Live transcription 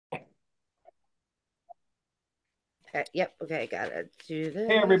Yep. Okay. Gotta do Hey,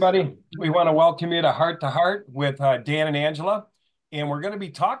 this. everybody. We want to welcome you to Heart with Dan and Angela. And we're going to be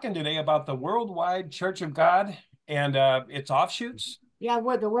talking today about the Worldwide Church of God and its offshoots. Yeah,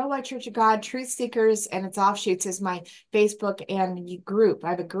 what the Worldwide Church of God, Truth Seekers, and its offshoots is my Facebook and group. I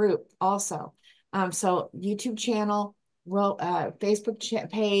have a group also. So YouTube channel, Facebook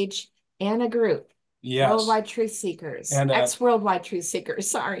page, and a group. Yes. Worldwide Truth Seekers, And ex-Worldwide Truth Seekers.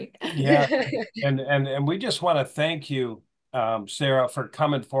 Sorry. yeah, and we just want to thank you, Sarah, for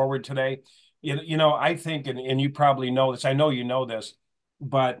coming forward today. I think, and you probably know this, I know you know this,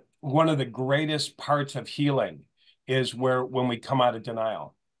 but one of the greatest parts of healing is when we come out of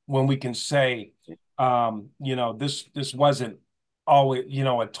denial, when we can say, this wasn't always,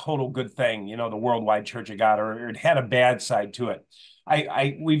 a total good thing, the Worldwide Church of God, or it had a bad side to it.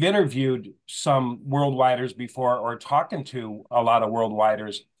 We've interviewed some worldwiders before, or talking to a lot of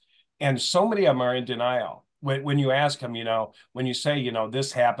worldwiders, and so many of them are in denial. When you ask them, when you say,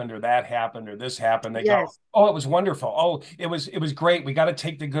 this happened or that happened or this happened, they go, Yes. "Oh, it was wonderful. Oh, it was great. We got to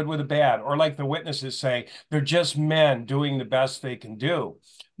take the good with the bad." Or like the witnesses say, they're just men doing the best they can do.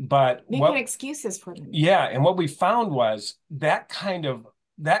 But Making excuses for them. yeah, and what we found was that kind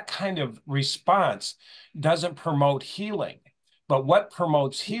of response doesn't promote healing. But what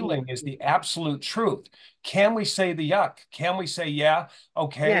promotes healing is the absolute truth. Can we say the yuck? Can we say, yeah,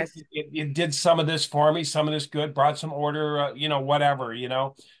 okay, Yes. it did some of this for me, some of this good, brought some order, whatever,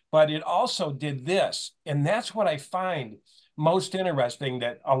 but it also did this. And that's what I find most interesting,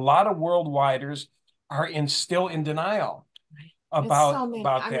 that a lot of worldwiders are still in denial It's about so many.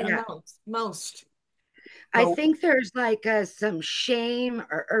 about I mean, that. Yeah. most. I So think there's like some shame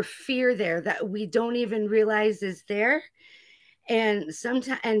or fear there that we don't even realize is there. And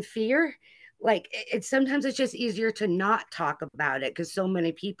sometimes, and fear, like sometimes it's just easier to not talk about it because so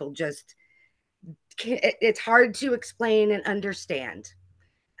many people just can't, it's hard to explain and understand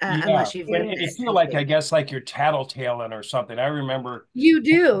yeah, unless you've and, been and you Yes. feel through like, I it. guess, like you're tattletaling or something. I remember, You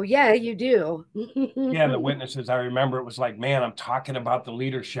do. Yeah, you do. yeah, the witnesses, I remember it was like, man, I'm talking about the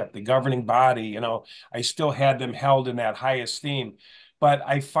leadership, the governing body, I still had them held in that high esteem. But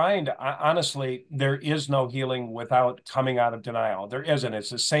I find, honestly, there is no healing without coming out of denial. There isn't. It's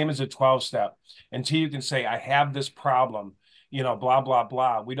the same as a 12 step. Until you can say, I have this problem, blah, blah,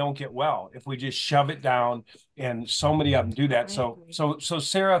 blah, we don't get well if we just shove it down. And so many of them do that. I So, agree. so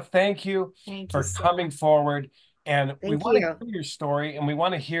Sarah, thank you Thank you, for Sarah. coming forward. And we Thank want to you. hear your story, and we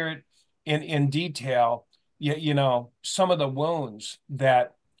want to hear it in detail. Some of the wounds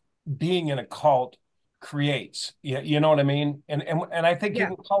that being in a cult creates. You know what I mean? And I think you Yeah.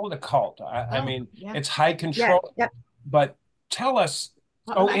 can call it a cult. I Oh, mean, yeah. it's high Yeah. control. Yep. But tell us.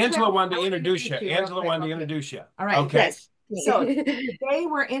 Well, Oh, actually, Angela wanted I to want to introduce you. introduce you real Angela quick. wanted to Okay. introduce you. All right. Okay. Yes. So today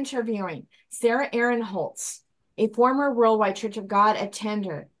we're interviewing Sara Ahrenholtz, a former Worldwide Church of God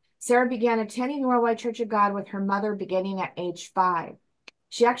attender. Sara began attending the Worldwide Church of God with her mother beginning at age 5.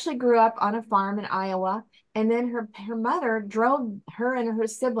 She actually grew up on a farm in Iowa, and then her mother drove her and her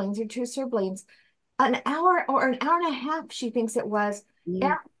siblings, her two siblings, an hour or an hour and a half, she thinks it was,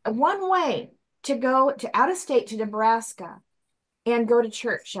 Mhm. one way to go to out of state to Nebraska and go to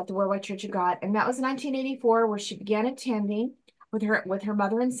church at the Worldwide Church of God. And that was 1984, where she began attending with her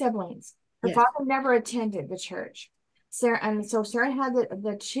mother and siblings. Her Yes. father never attended the church. So Sara had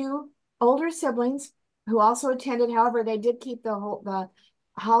the two older siblings who also attended. However, they did keep the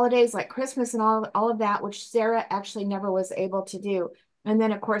holidays like Christmas and all of that, which Sara actually never was able to do. And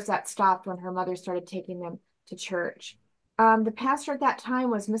then, of course, that stopped when her mother started taking them to church. The pastor at that time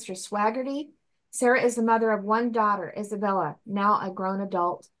was Mr. Swaggerty. Sara is the mother of one daughter, Isabella, now a grown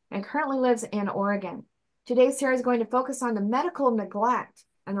adult, and currently lives in Oregon. Today, Sara is going to focus on the medical neglect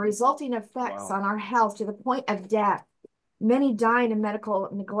and the resulting effects Wow. on our health to the point of death. Many dying in medical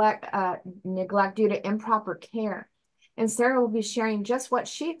neglect due to improper care. And Sara will be sharing just what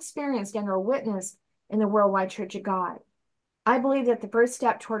she experienced and her witness in the Worldwide Church of God. I believe that the first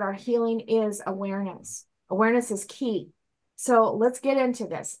step toward our healing is awareness. Awareness is key. So let's get into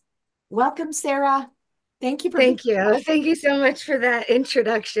this. Welcome, Sara. Thank you for being Thank you. Thank you so much for that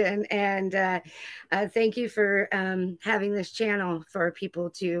introduction. And thank you for having this channel for people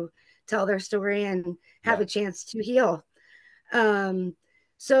to tell their story and have Yeah. a chance to heal. Um,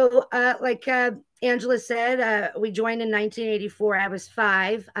 like Angela said, we joined in 1984. I was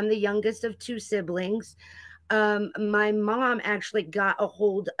 5. I'm the youngest of 2 siblings. My mom actually got a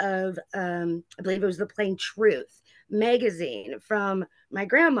hold of, I believe it was the Plain Truth magazine from my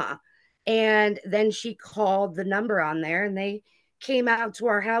grandma. And then she called the number on there and they came out to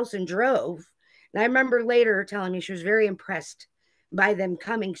our house and drove. And I remember later telling me she was very impressed by them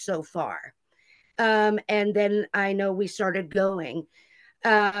coming so far. And then I know we started going.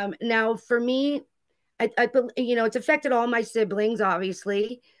 Now, for me, it's affected all my siblings,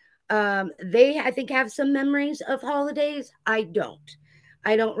 obviously. They, I think, have some memories of holidays. I don't.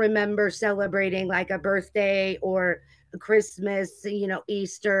 I don't remember celebrating like a birthday or Christmas,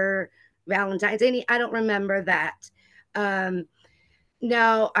 Easter, Valentine's. I don't remember that. Um,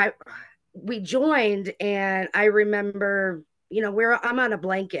 now, we joined, and I remember, I'm on a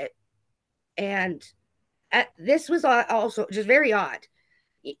blanket, and this was also just very odd.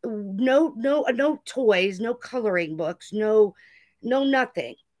 No toys, no coloring books, no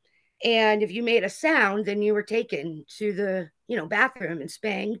nothing. And if you made a sound, then you were taken to the bathroom and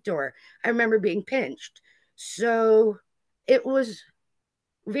spanked, or I remember being pinched. So it was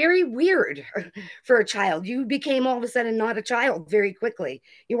very weird for a child. You became all of a sudden not a child very quickly.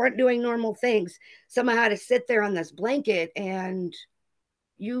 You weren't doing normal things. Someone had to sit there on this blanket, and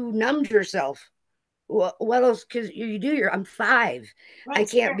you numbed yourself. What else? Because you do your, I'm 5. I Right,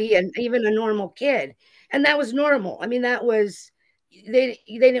 can't Sarah. be even a normal kid. And that was normal. I mean, that was, they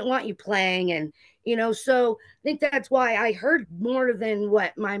didn't want you playing. And, so I think that's why I heard more than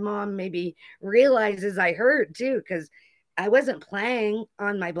what my mom maybe realizes I heard too, because I wasn't playing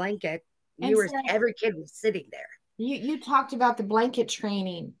on my blanket. And Sarah, Every kid was sitting there. you talked about the blanket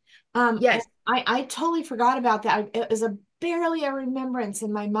training. And Yes. I totally forgot about that. It was barely a remembrance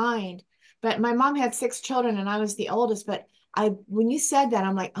in my mind. But my mom had 6 children and I was the oldest. But when you said that,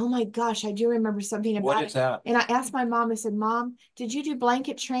 I'm like, oh my gosh, I do remember something about What it. is that? And I asked my mom, I said, Mom, did you do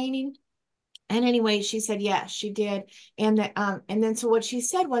blanket training? And anyway, she said, yes, she did. And then so what she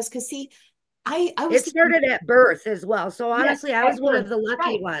said was, because see, I was It thinking, started at birth as well. So yes, honestly, I was at one birth, of the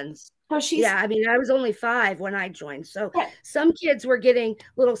lucky right. ones. So Yeah, she's I mean, I was only 5 when I joined. So right, some kids were getting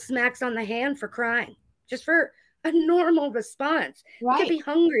little smacks on the hand for crying, just for a normal response. They could right. be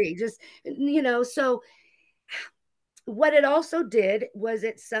hungry, So what it also did was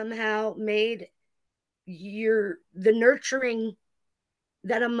it somehow made the nurturing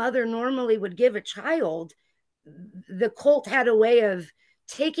that a mother normally would give a child, the cult had a way of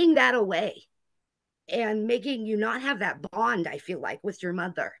taking that away and making you not have that bond, I feel like, with your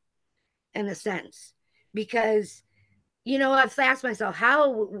mother in a sense. Because, I've asked myself,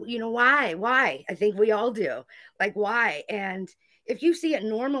 how, why? I think we all do. Like, why? And if you see it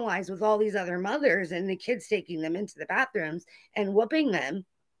normalized with all these other mothers and the kids taking them into the bathrooms and whooping them,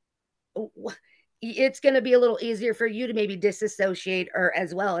 it's going to be a little easier for you to maybe disassociate, or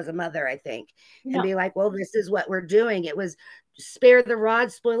as well as a mother, I think, and No, be like, well, this is what we're doing. It was spare the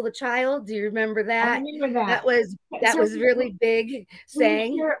rod, spoil the child. Do you remember I that? remember that that. was that So was really big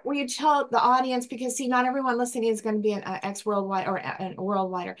saying. will you tell the audience, because see, not everyone listening is going to be an ex worldwide or a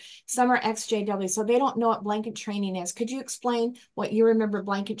worldwider. Some are ex-JW, so they don't know what blanket training is. Could you explain what you remember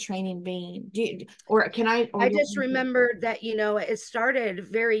blanket training being? Or can I, or I do just remembered that, it started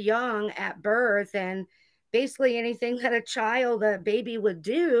very young at birth, and basically anything that a baby would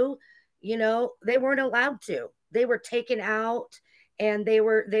do, they weren't allowed to. They were taken out, and they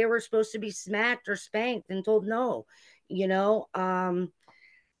were supposed to be smacked or spanked and told no. You know,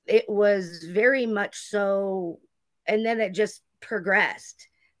 it was very much so, and then it just progressed.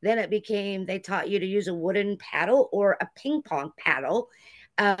 Then it became, they taught you to use a wooden paddle or a ping pong paddle,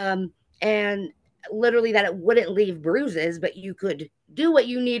 and literally that it wouldn't leave bruises, but you could do what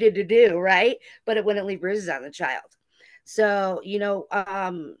you needed to do, right? But it wouldn't leave bruises on the child. So,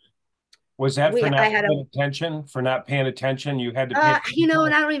 Was that we for I not had a paying attention? For not paying attention, you had to pay and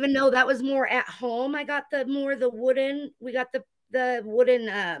attention? I don't even know, that was more at home. I got the wooden, we got the wooden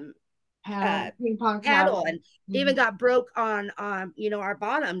uh paddle, ping pong paddle, paddle? and even Mhm. got broke on our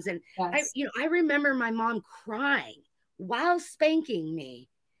bottoms. And Yes. I remember my mom crying while spanking me,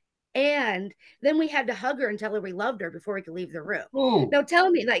 and then we had to hug her and tell her we loved her before we could leave the room. Ooh, Now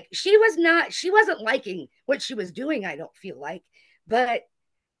tell me, like, she wasn't liking what she was doing, I don't feel like, but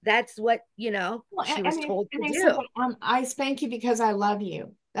that's what Well, she was told and to they said, do. I spank you because I love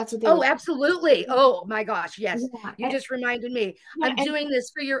you. That's what they Oh, would. absolutely. Oh my gosh, yes. Yeah. You just reminded me. Yeah, I'm and doing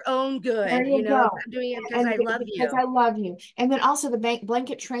this for your own there good. you go. I'm doing it because And I love because you. I love you. And then also the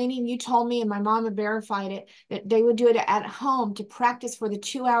blanket training, you told me, and my mom had verified it, that they would do it at home to practice for the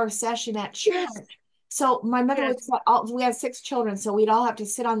 2 hour session at Yes. church. So my mother Yes. would set we had 6 children, so we'd all have to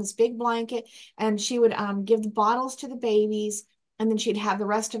sit on this big blanket, and she would give the bottles to the babies, and then she'd have the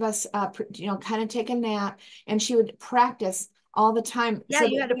rest of us, kind of take a nap, and she would practice all the time Yeah, so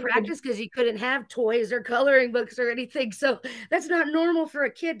you that had to we would. practice because you couldn't have toys or coloring books or anything. So that's not normal for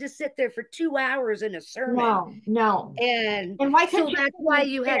a kid to sit there for 2 hours in a sermon. No, no. And And why couldn't so you that's sit in why the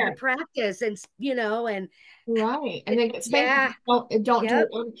you had to chair? practice, and Right. And then get spanked. Yeah. Don't do Yep.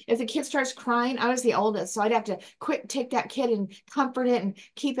 it. If the kid starts crying, I was the oldest, so I'd have to quick take that kid and comfort it and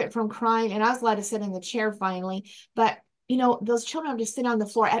keep it from crying. And I was allowed to sit in the chair finally. But those children just sit on the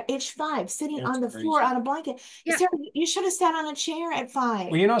floor at age 5, sitting It's on the floor crazy. on a blanket. Yeah. Sarah, you should have sat on a chair at Well,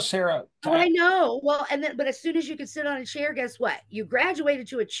 5. Sarah, Oh, I know. Well, and then, but as soon as you could sit on a chair, guess what? You graduated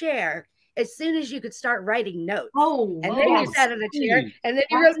to a chair as soon as you could start writing notes. And Oh, then you yes. sat on a chair crazy. and then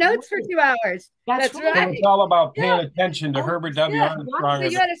you That's wrote notes for right. 2 hours. That's That's It right. right. was all about paying Yeah. attention to Oh, Herbert W. Yeah. Armstrong So or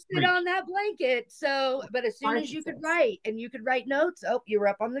you the had to sit preach. on that blanket. So, but as soon as you could narcissist. write and you could write notes, oh, you were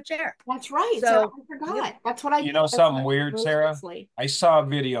up on the chair. That's right, Sarah. So, I yep. forgot. You know That's what something I weird, Sarah? religiously. I saw a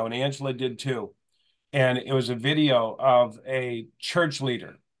video, and Angela did too. And it was a video of a church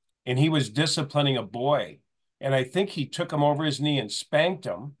leader, and he was disciplining a boy. And I think he took him over his knee and spanked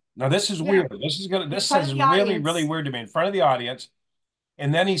him. Now, this is Yeah. weird. In This front is of the really, really audience. weird to me in front of the audience.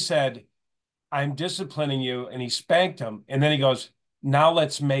 And then he said, I'm disciplining you. And he spanked him. And then he goes, now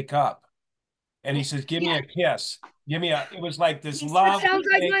let's make up. And he says, give me Yeah. a kiss. It was like this He That love said, sounds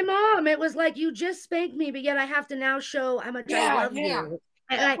like thing. my mom. It was like you just spanked me, but yet I have to now show how much I Yeah, love yeah. you.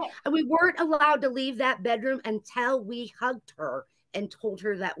 And we weren't allowed to leave that bedroom until we hugged her and told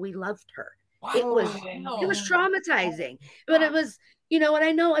her that we loved her. What It the was oh, it was hell? traumatizing. But it was, and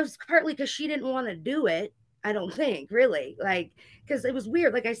I know it was partly because she didn't want to do it. I don't think really, like, because it was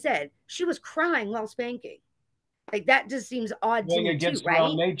weird. Like I said, she was crying while spanking. Like that just seems odd to Going me too, against her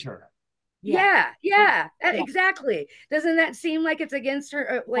own right? nature. yeah, Yeah, yeah, exactly. Doesn't that seem like it's against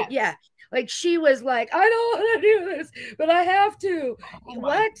her? Like, yes. yeah, like she was like, I don't want to do this, but I have to. Oh my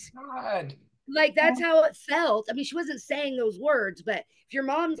What? God. Like, that's how it felt. I mean, she wasn't saying those words, but if your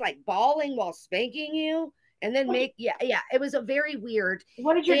mom's like bawling while spanking you and then What, yeah, it was a very weird.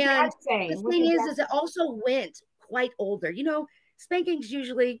 what did your dad And say? the What thing did is dad it also went quite older. Spanking's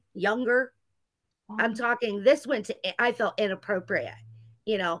usually younger. I'm say? talking, this went to, I felt inappropriate.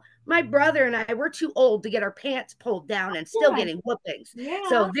 My brother and I were too old to get our pants pulled down and still Yeah, getting whoopings. yeah.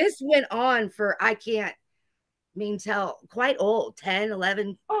 So this went on for, I can't mean tell, quite old, 10,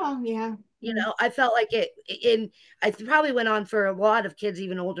 11. Oh, yeah. Mm. I felt like I probably went on for a lot of kids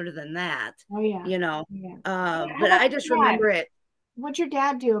even older than that, Oh, yeah. you know. Yeah. How But about I your just dad? remember it. What'd your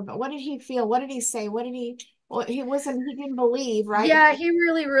dad do? But what did he feel? What did he say? What did he? Well, he didn't believe, right? Yeah, he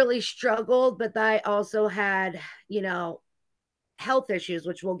really, really struggled, but I also had, you know, health issues,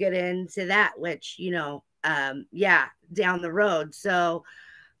 which we'll get into that, which, yeah, down the road. So,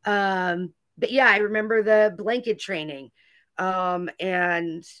 but yeah, I remember the blanket training.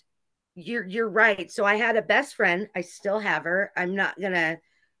 And you're right. So I had a best friend. I still have her. I'm not gonna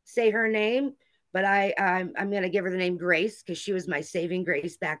say her name, but I'm gonna give her the name Grace because she was my saving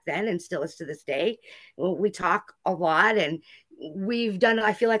grace back then and still is to this day. We talk a lot and we've done,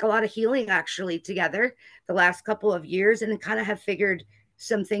 I feel like, a lot of healing actually together the last couple of years and kind of have figured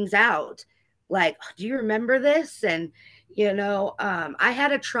some things out. Like, do you remember this? And I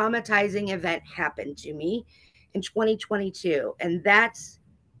had a traumatizing event happen to me in 2022, and that's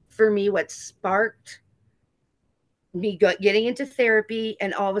for me what sparked me getting into therapy,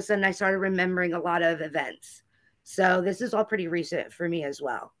 and all of a sudden I started remembering a lot of events. So this is all pretty recent for me as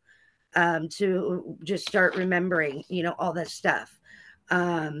well, to just start remembering all this stuff.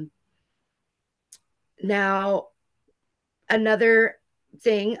 Now, another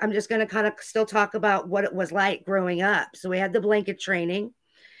thing, I'm just going to kind of still talk about what it was like growing up. So we had the blanket training.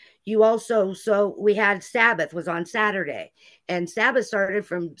 So we had Sabbath was on Saturday, and Sabbath started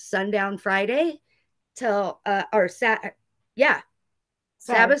from sundown Friday till yeah,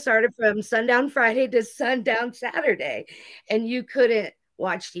 Sorry. Sabbath started from sundown Friday to sundown Saturday, and you couldn't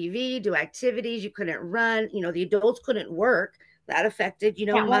watch TV, do activities, you couldn't run. The adults couldn't work. That affected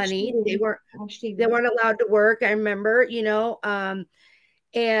Can't watch money. They TV. weren't Watch they TV. weren't allowed to work. I remember,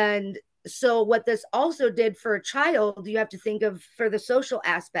 and so what this also did for a child, you have to think of for the social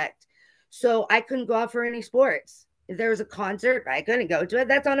aspect. So I couldn't go out for any sports. If there was a concert, I couldn't go to it.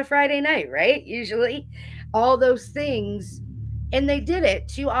 That's on a Friday night, right? Usually, all those things, and they did it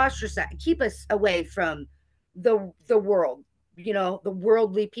to ostracize, keep us away from the world. The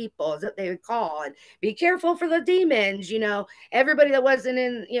worldly people, as they would call, and be careful for the demons. Everybody that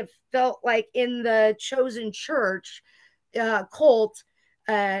wasn't felt like in the chosen church cult,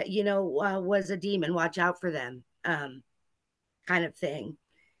 was a demon. Watch out for them, kind of thing.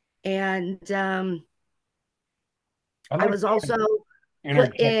 And I'd I like was also to put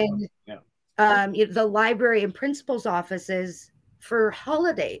interject. in Yeah. the library and principal's offices for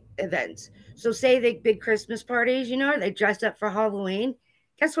holiday events. So, say the big Christmas parties, they dressed up for Halloween.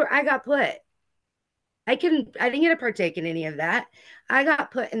 Guess where I got put? I didn't get to partake in any of that. I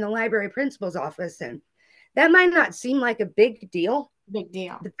got put in the library principal's office, and That might not seem like a big deal, Big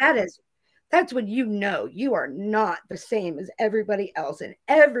deal. but that's when you know you are not the same as everybody else, and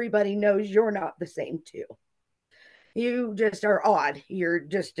everybody knows you're not the same too. You just are odd. You're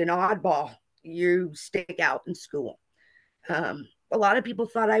just an oddball. You stick out in school. A lot of people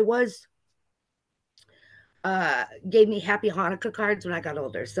thought I was gave me happy Hanukkah cards when I got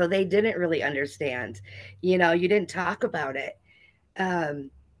older. So they didn't really understand. You didn't talk about it.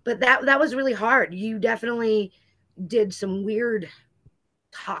 Um, but that was really hard. You definitely did some weird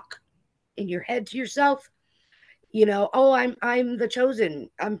talk in your head to yourself. Oh, I'm the chosen.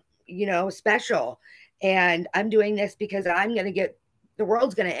 I'm, special. And I'm doing this because I'm gonna get the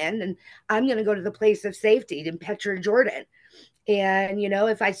world's gonna end and I'm gonna go to the place of safety in Petra, Jordan. And,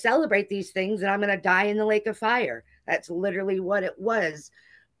 if I celebrate these things, then I'm going to die in the lake of fire. That's literally what it was.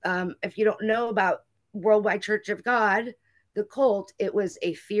 If you don't know about Worldwide Church of God, the cult, it was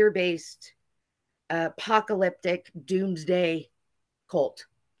a fear based, apocalyptic doomsday cult.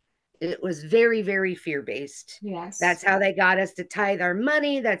 It was very, very fear based. Yes. That's how they got us to tithe our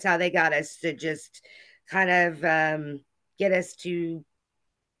money. That's how they got us to just kind of get us to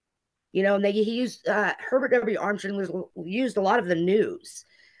and he used Herbert W. Armstrong was used a lot of the news,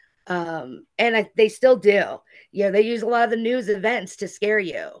 and they still do. They use a lot of the news events to scare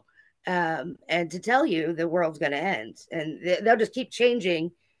you, and to tell you the world's going to end, and they'll just keep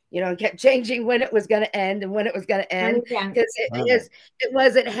changing. Kept changing when it was going to end and when it was going to end because it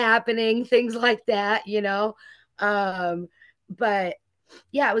wasn't happening. Things like that. But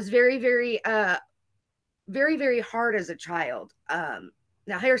yeah, it was very, very, very, very hard as a child.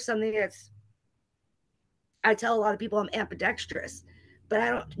 Now, here's something I tell a lot of people I'm ambidextrous, but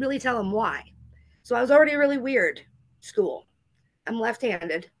I don't really tell them why. So I was already really weird school. I'm left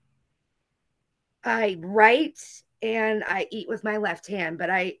handed. I write and I eat with my left hand,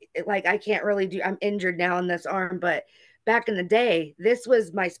 but I can't really I'm injured now in this arm, but back in the day, this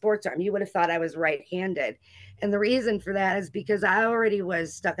was my sports arm. You would have thought I was right handed. And the reason for that is because I already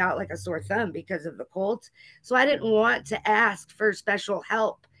was stuck out like a sore thumb because of the cold. So I didn't want to ask for special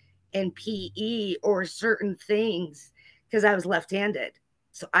help in PE or certain things because I was left handed.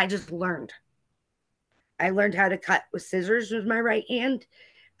 So I just learned. I learned how to cut with scissors with my right hand.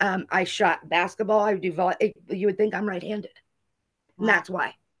 I shot basketball. I would do you would think I'm right-handed, and that's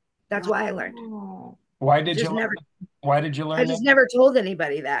why. That's why I learned. Why did you learn? Why did you learn I just never told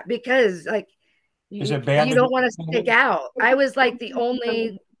anybody that because, like, is it bad? You don't want to stick out. I was like the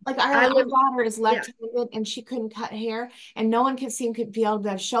only. Like our daughter is left-handed and she couldn't cut hair, and no one could be able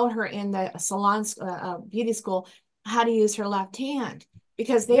to show her in the salon beauty school how to use her left hand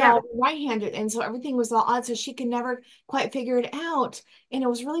because they all were right-handed, and so everything was all odd. So she could never quite figure it out, and it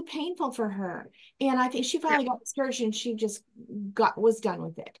was really painful for her. And I think she finally got discouraged, and she just was done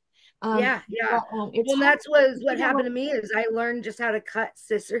with it. Yeah. But, well, that's what happened to me is I learned just how to cut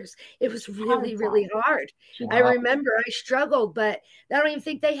scissors. It was really, really hard. Wow. I remember I struggled, but I don't even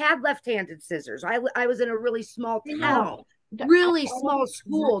think they had left-handed scissors. I was in a really small town, really small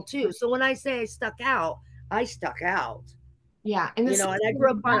school too. So when I say I stuck out, I stuck out. Yeah, and I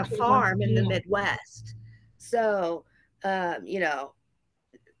grew up on a farm in the Midwest. So, it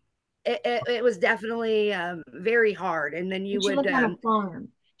was definitely very hard. And then she lived on a farm.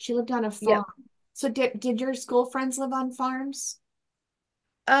 She lived on a farm. Yep. So did your school friends live on farms?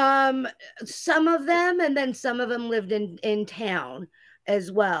 Some of them, and then some of them lived in town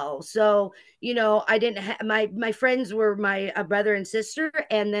as well. So, I didn't have my friends were my brother and sister,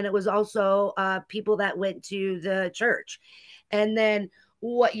 and then it was also people that went to the church. And then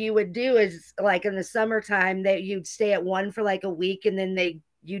what you would do is like in the summertime that you'd stay at one for like a week, and then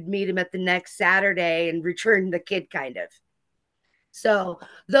you'd meet them at the next Saturday and return the kid kind of. So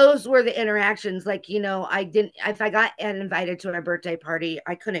those were the interactions. Like, if I got invited to a birthday party,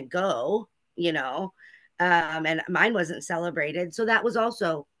 I couldn't go, and mine wasn't celebrated. So that was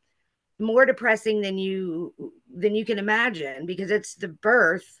also more depressing than you can imagine because it's the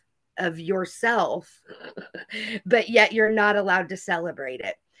birth of yourself, but yet you're not allowed to celebrate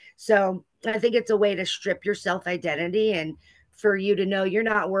it. So I think it's a way to strip your self identity and for you to know you're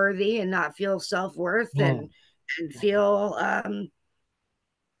not worthy and not feel self-worth and feel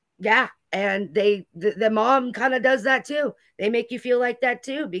yeah, and the mom kind of does that too. They make you feel like that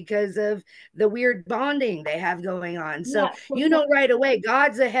too because of the weird bonding they have going on. So right away,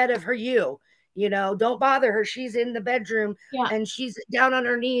 God's ahead of her. Don't bother her. She's in the bedroom and she's down on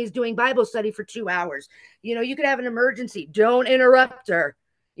her knees doing Bible study for 2 hours. You could have an emergency. Don't interrupt her.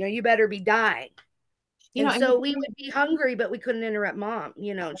 You better be dying. So we would be hungry, but we couldn't interrupt mom.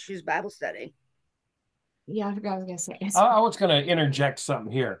 She's Bible studying. Yeah, I forgot what I was going to say. I was going to interject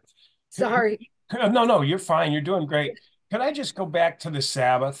something here. Sorry. No, no, you're fine. You're doing great. Can I just go back to the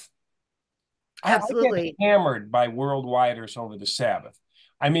Sabbath? I get Absolutely. hammered by worldwiders over the Sabbath.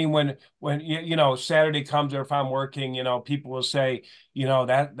 I mean, when you know Saturday comes, or if I'm working, people will say,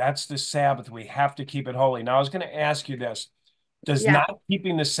 that's the Sabbath. We have to keep it holy. Now, I was going to ask you this. Does Yeah. not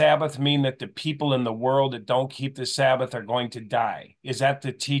keeping the Sabbath mean that the people in the world that don't keep the Sabbath are going to die? Is that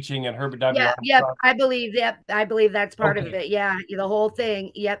the teaching in Herbert W. Yeah, yep, Armstrong? I believe, yep, I believe that's part of Okay. it. Yeah, the whole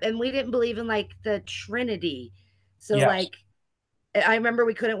thing. Yep. And we didn't believe in like the Trinity. So Yes. like I remember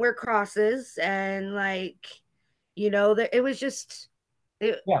we couldn't wear crosses and like, it was just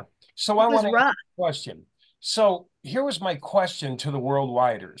it, Yeah. So it I want was to ask rough. you a question. So here was my question to the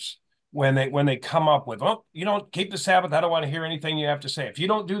worldwiders when they come up with, oh, you don't keep the Sabbath. I don't want to hear anything you have to say. If you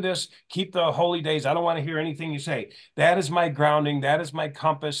don't do this, keep the holy days. I don't want to hear anything you say. That is my grounding. That is my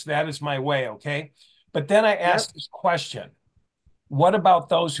compass. That is my way. Okay. But then I Yep. asked this question. What about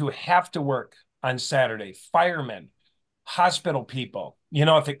those who have to work on Saturday? Firemen, hospital people,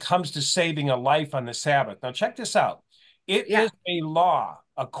 if it comes to saving a life on the Sabbath. Now, check this out. It Yeah. is a law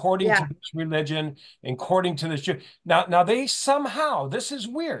according to Yeah. this religion, according to this. Now they somehow, this is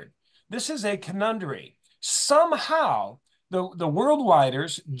weird. This is a conundrum. Somehow, the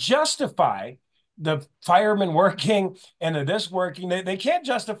worldwiders justify the firemen working and this working. They can't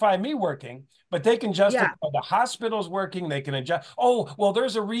justify me working, but they can Yeah. justify the hospitals working. They can adjust. Oh, well,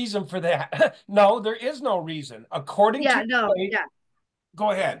 there's a reason for that. No, there is no reason. According to Yeah. No. faith, Yeah.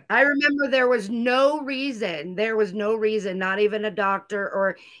 go ahead. I remember there was no reason. There was no reason, not even a doctor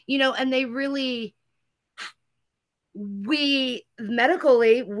or, and they really we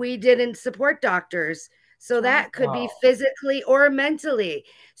medically we didn't support doctors, so Oh, that could be Wow. physically or mentally.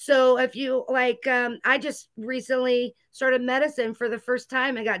 So if you like I just recently started medicine for the first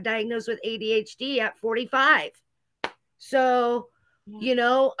time and got diagnosed with ADHD at 45. So yeah. you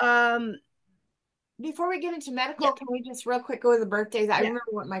know Before we get into yeah, medical, can we just real quick go to the birthdays? I yeah, remember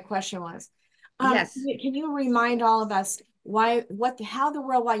what my question was. yes, Can you remind all of us how the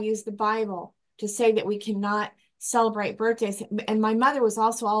world, why use the Bible to say that we cannot celebrate birthdays? And my mother was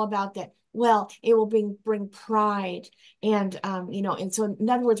also all about that. Well, it will bring pride, and and so in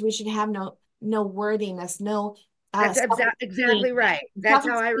other words, we should have no worthiness, no that's self-esteem. exactly right. That's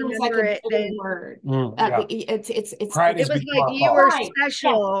how I Self-esteem is like remember a it dirty then. word. Yeah. Pride It is was like before a you fall. were Pride. Yes.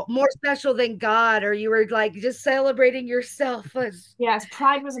 special, more special than God, or you were like just celebrating yourself as, Yes,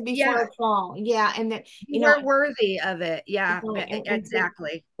 pride was before yeah, a fall. Yeah, and that you were worthy of it. Yeah, and so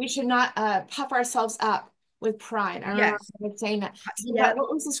exactly. we should not puff ourselves up with pride. I remember Yes. saying that. So, but Yep.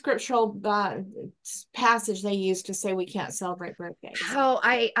 what was the scriptural passage they used to say we can't celebrate birthdays? Oh,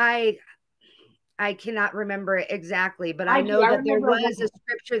 I cannot remember it exactly, but I I do. know I that there remember was a one.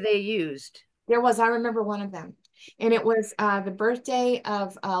 scripture they used. There was. I remember one of them, and it was the birthday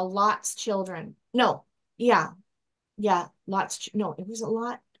of Lot's children. No, yeah, yeah, Lot's. No, it was a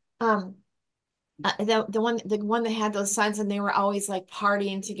Lot. Um, the one that had those sons and they were always like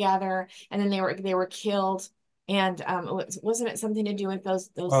partying together and then they were killed and wasn't it something to do with Well,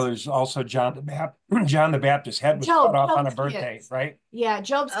 those there's also John the Baptist. John the Baptist's head was cut off on a Job's birthday, kids. right? Yeah,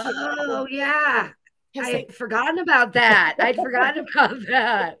 Job's kids Oh, yeah. because they I'd forgotten about that. I'd forgotten about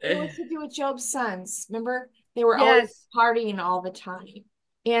that. it was to do with Job's sons. Remember, they were always Yes. partying all the time,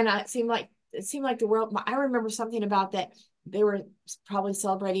 and it seemed like the world. I remember something about that. They were probably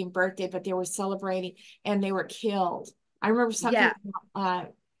celebrating birthday, but they were celebrating, and they were killed. I remember something. Yeah.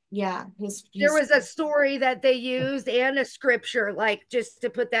 Yeah, There his was a story that they used and a scripture, like just to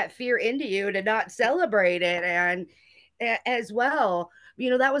put that fear into you to not celebrate it. And as well,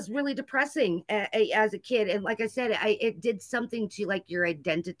 that was really depressing as a kid. And like I said, it did something to like your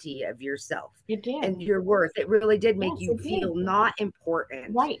identity of yourself it did. and your worth. It really did make Yes, you it did. feel not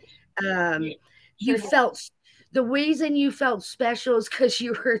important. Right. um It you sure did. felt the reason you felt special is because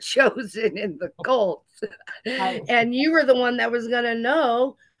you were chosen in the cult. Right. And you were the one that was going to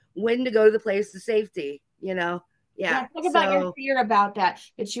know when to go to the place of safety. Yeah, Yeah, think about your so fear about that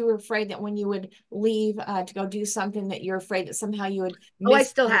you were afraid that when you would leave to go do something that you're afraid that somehow you would oh, I miss.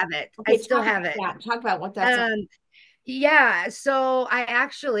 still have it. I Okay, still talk have about it. that. Talk about what that's all. um yeah, so I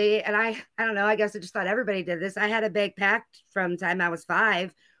actually, and I don't know, I guess I just thought everybody did this. I had a bag packed from the time I was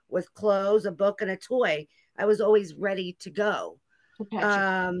 5 with clothes, a book, and a toy. I was always ready to go Protect you.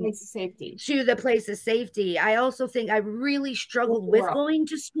 um Place of safety. to the place of safety. I also think I really With struggled the with world. going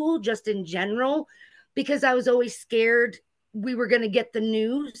to school just in general because I was always scared we were going to get the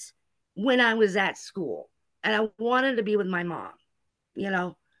news when I was at school. And I wanted to be with my mom, you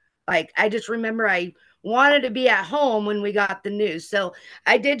know? Like I just remember I wanted to be at home when we got the news. So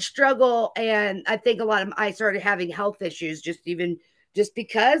I did struggle, and I think a lot of I started having health issues just even just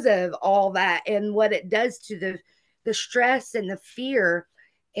because of all that and what it does to the stress and the fear.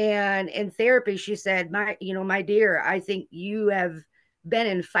 And in therapy, she said, my dear, I think you have been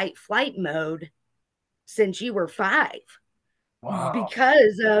in fight flight mode since you were 5 Wow.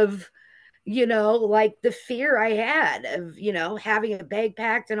 because of, like the fear I had of, having a bag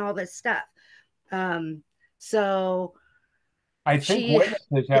packed and all this stuff. Um, so I think she,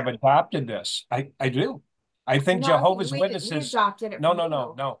 witnesses have adopted this. I do. I think No, Jehovah's we Witnesses, adopted it no, from no, no,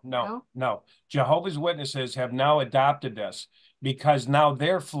 you. no, no, No? no. Jehovah's Witnesses have now adopted this because now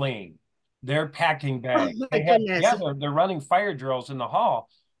they're fleeing. They're packing oh bags. my They have, goodness. yeah, they're running fire drills in the hall,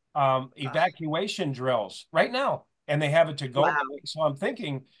 evacuation drills right now, and they have a to-go Wow. bag. So I'm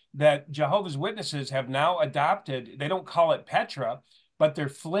thinking that Jehovah's Witnesses have now adopted, they don't call it Petra, but they're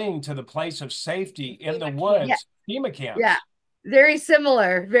fleeing to the place of safety in the FEMA camp. Yeah. woods, FEMA Yeah. camps. Very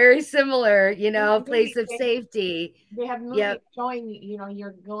similar, They have place movies. of safety. They have movies Yep. showing,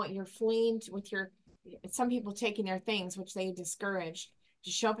 you're fleeing with your, some people taking their things, which they discourage, to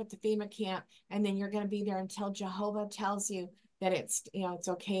show up at the FEMA camp, and then you're going to be there until Jehovah tells you that it's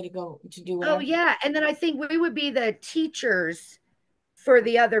okay to go to do Oh whatever. yeah. And then I think we would be the teachers for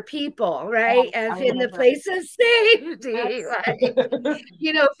the other people, right? Yes, I As in the remember. place of safety. Yes.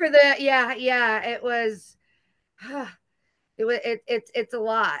 Like, for the yeah, it was it's a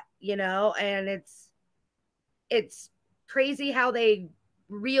lot, and it's crazy how they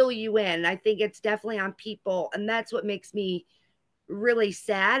reel you in. I think it's definitely on people, and that's what makes me really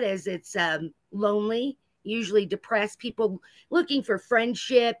sad is it's lonely, usually depressed people looking for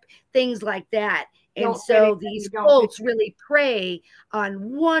friendship, things like that. And Don't fit in, so you these don't fit cults really prey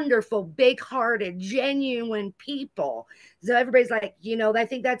on wonderful, big-hearted, genuine people. So everybody's like, I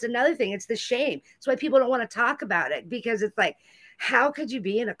think that's another thing. It's the shame. That's why people don't want to talk about it, because it's like, how could you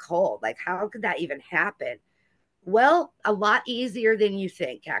be in a cult? Like, how could that even happen? Well, a lot easier than you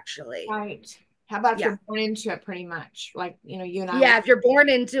think, actually. right. How about if Yeah. you're born into it, pretty much? Like, you and I Yeah, if you're born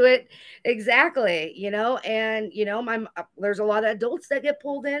into it, exactly, and my there's a lot of adults that get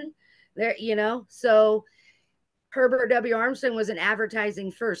pulled in there, so Herbert W. Armstrong was in advertising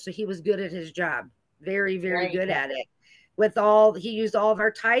first, so he was good at his job, very, very very good good. at it. He used all of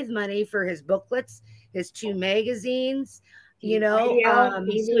our tithe money for his booklets, his 2 magazines, Radio, so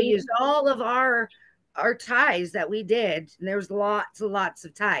he TV, used all of our tithes that we did, and there was lots and lots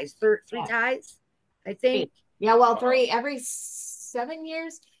of tithes, three yeah. tithes, I think. Yeah, well, every 7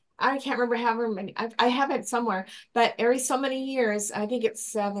 years. I can't remember how many. I have it somewhere, but every so many years, I think it's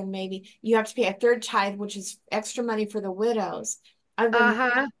 7 maybe, you have to pay a third tithe, which is extra money for the widows. And then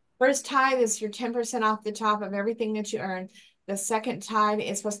Uh-huh. first tithe is your 10% off the top of everything that you earn. The second tithe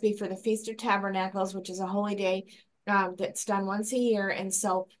is supposed to be for the Feast of Tabernacles, which is a holy day that's done once a year. And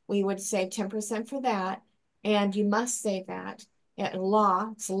so we would save 10% for that. And you must save that. It's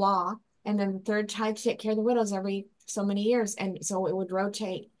law. And then the third tithe to take care of the widows every so many years. And so it would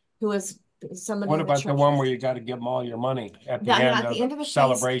rotate who is somebody What in the about the church. one where you got to give them all your money at the end At of the the end of the feast,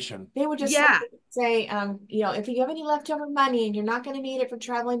 celebration? they would just Yeah. say, if you have any leftover money and you're not going to need it for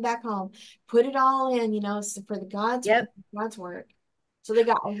traveling back home, put it all in, for the Yep. God's work. So they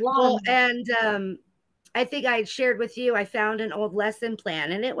got a lot of Well, money. and I think I had shared with you, I found an old lesson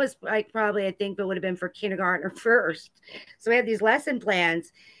plan, and it was like probably, I think, it would have been for kindergarten or first. So we had these lesson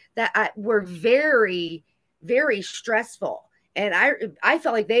plans that were very, very stressful. And I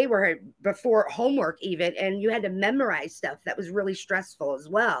felt like they were before homework even, and you had to memorize stuff that was really stressful as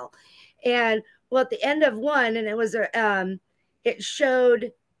well. And well, at the end of one, and it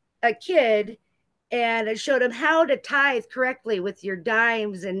showed a kid, and it showed him how to tithe correctly with your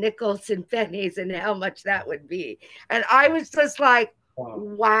dimes and nickels and pennies and how much that would be. And I was just like, Wow.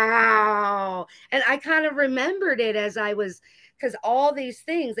 wow. And I kind of remembered it as I was, because all these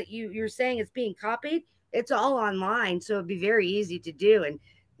things that you're saying is being copied, it's all online. So it'd be very easy to do and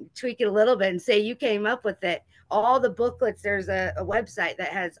tweak it a little bit and say you came up with it. All the booklets, there's a website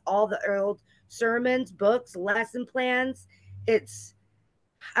that has all the old sermons, books, lesson plans. It's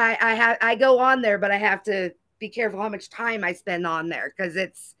I go on there, but I have to be careful how much time I spend on there because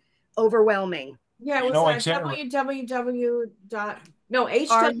it's overwhelming. Yeah, it You was know, it's www dot no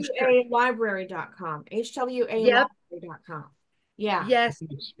Armstrong. hwalibrary.com. Yep. hwalibrary.com. Yeah. Yes.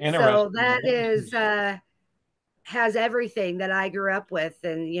 it's So interesting. that is has everything that I grew up with,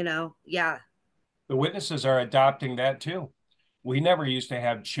 and yeah. The witnesses are adopting that too. We never used to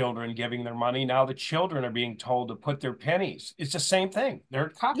have children giving their money. Now the children are being told to put their pennies. It's the same thing.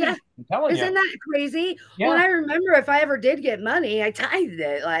 They're Yeah. copying. I'm telling you. Isn't that crazy? Well, Yeah. I remember if I ever did get money, I tithed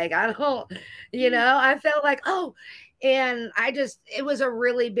it. Like, I don't, I felt like, oh, and it was a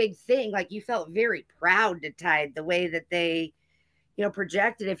really big thing. Like, you felt very proud to tithe the way that they,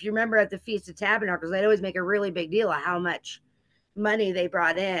 projected. If you remember at the Feast of Tabernacles, they'd always make a really big deal of how much money they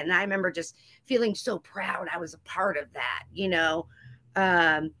brought in. And I remember just feeling so proud I was a part of that.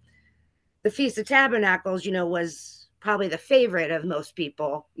 Um, the Feast of Tabernacles, was probably the favorite of most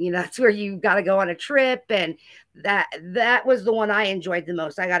people. That's where you got to go on a trip, and that was the one I enjoyed the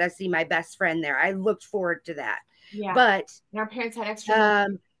most. I got to see my best friend there. I looked forward to that. Yeah. But and our parents had extra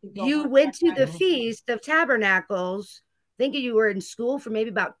money you went to the Feast of Tabernacles thinking you were in school for maybe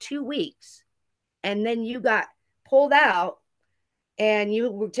about 2 weeks, and then you got pulled out and you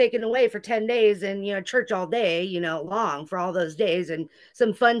were taken away for 10 days and church all day long for all those days and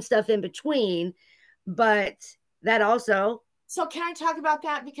some fun stuff in between. But that also, so can I talk about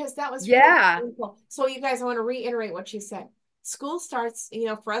that? Because that was yeah, really cool. So you guys, I want to reiterate what you said. School starts,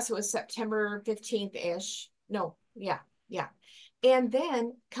 for us it was September 15th ish. No, yeah. And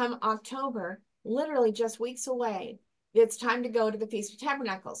then come October, literally just weeks away, it's time to go to the Feast of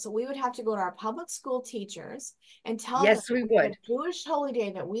Tabernacles. So we would have to go to our public school teachers and tell them yes, we we have would. a Jewish holy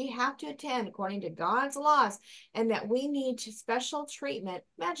day that we have to attend according to God's laws, and that we need special treatment.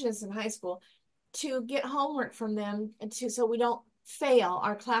 Imagine this in high school, to get homework from them, and so we don't fail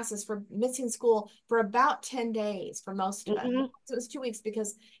our classes for missing school for about 10 days for most of us. Mm-hmm. So it was 2 weeks,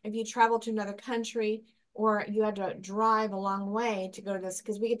 because if you travel to another country or you had to drive a long way to go to this,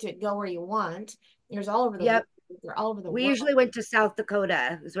 because we get to go where you want. There's all over the Yep. world. They're all over the We world. usually went to South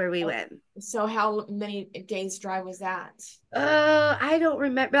Dakota is where we went. So how many days drive was that? I don't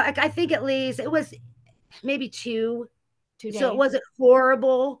remember. Like, I think at least it was maybe 2. 2 So it days. wasn't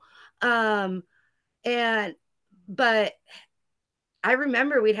horrible. Um, and but I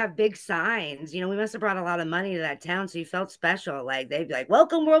remember we'd have big signs. We must have brought a lot of money to that town, so you felt special. Like they'd be like,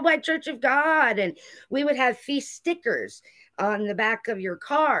 "Welcome, Worldwide Church of God," and we would have feast stickers on the back of your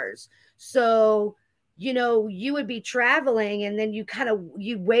cars. So, you would be traveling, and then you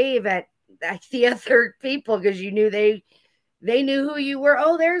wave at the other people because you knew they knew who you were.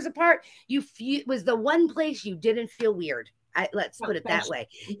 Oh, there's a part it was the one place you didn't feel weird. Let's put it that way.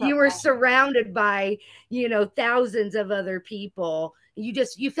 You were surrounded by, thousands of other people.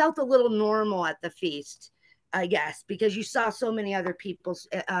 You felt a little normal at the feast, I guess, because you saw so many other people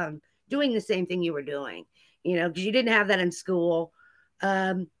doing the same thing you were doing, because you didn't have that in school.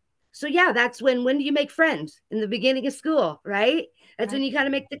 So yeah, that's when do you make friends? In the beginning of school, right? That's when you kind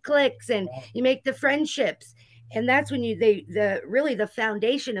of make the cliques and you make the friendships. And that's when really the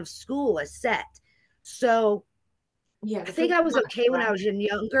foundation of school is set. So yeah, I think I was okay when I was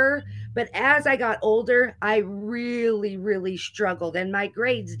younger, but as I got older, I really, really struggled, and my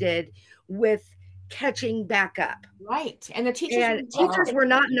grades did, with catching back up. Right. And the teachers were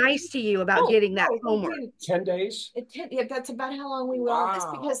not nice to you about getting that homework. 10 days? Yeah, that's about how long we were on this,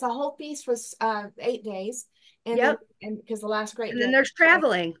 because the whole feast was 8 days. And yep. Then, and because the last great and then there's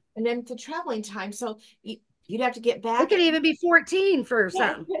traveling. And then the traveling time. So you'd have to get back. It could even be 14 for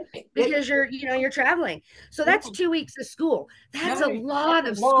some, because you're traveling. So that's 2 weeks of school. That's a lot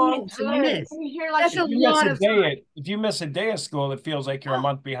of school to miss. That's a lot of time. If you miss a day of school, it feels like you're a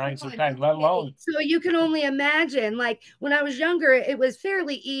month behind sometimes, let alone. So you can only imagine, like when I was younger, it was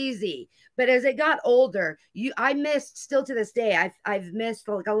fairly easy. But as it got older, I missed, still to this day, I've missed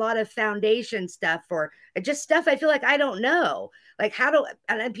like a lot of foundation stuff, or just stuff I feel like I don't know. Like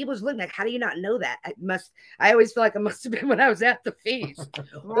and people just looking like, how do you not know that? I always feel like it must have been when I was at the feast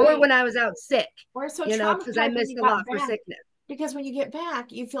or when I was out sick, or so because I missed a lot for sickness. Because when you get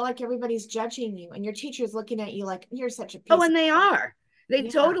back, you feel like everybody's judging you and your teacher's looking at you like you're such a piece. Oh, and they are. They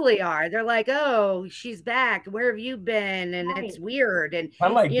totally are. They're like, "Oh, she's back. Where have you been?" And it's weird. And I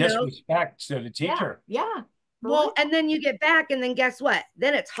like disrespect to the teacher. Yeah. Well, and then you get back, and then guess what?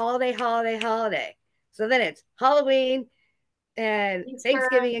 Then it's holiday. So then it's Halloween and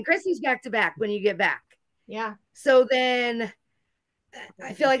Thanksgiving and Christmas back to back when you get back. Yeah. So then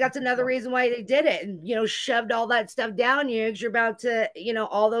I feel like that's another reason why they did it, and shoved all that stuff down you, because you're about to,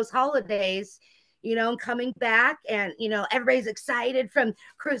 all those holidays, coming back, and everybody's excited from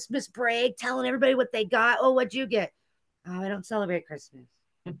Christmas break, telling everybody what they got. Oh, what'd you get? Oh, I don't celebrate Christmas.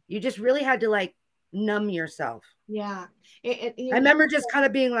 You just really had to like numb yourself. Yeah. I remember just kind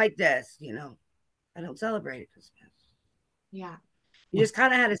of being like this, I don't celebrate Christmas. Yeah. You just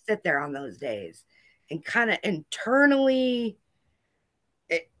kind of had to sit there on those days and kind of internally,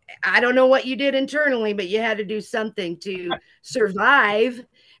 I don't know what you did internally, but you had to do something to survive,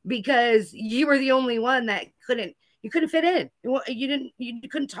 because you were the only one that you couldn't fit in. You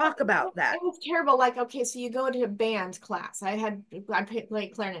couldn't talk about that. It was terrible. Like, okay, so you go to a band class. I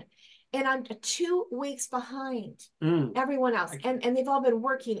played clarinet, and I'm 2 weeks behind everyone else. And they've all been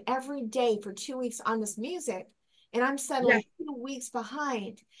working every day for 2 weeks on this music. and I'm suddenly 2 weeks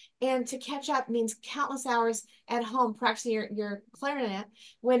behind. And to catch up means countless hours at home practicing your clarinet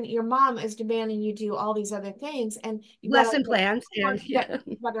when your mom is demanding you do all these other things, and you've got Lesson plans and you got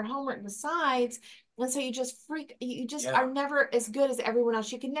other homework besides. And so you just are never as good as everyone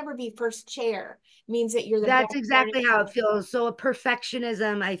else. You can never be first chair, means that you're the best. That's exactly how it feels. So a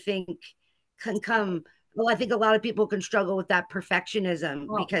perfectionism, I think, can come. Well, I think a lot of people can struggle with that perfectionism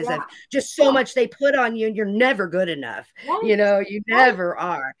because of just so much they put on you, and you're never good enough. You know, you never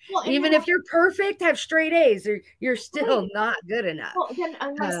are. Well, even if you're perfect, have straight A's, or you're still not good enough. Well,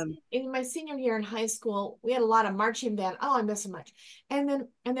 then in my senior year in high school, we had a lot of marching band. Oh, I miss so much. And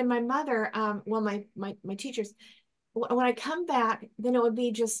then my mother, well, my teachers, when I come back, then it would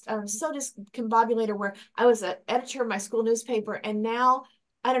be just so discombobulated where I was an editor of my school newspaper, and now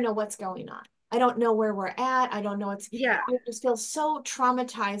I don't know what's going on. I don't know where we're at. I don't know. I just feel so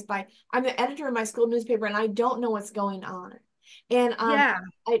traumatized by, I'm the editor of my school newspaper and I don't know what's going on. And I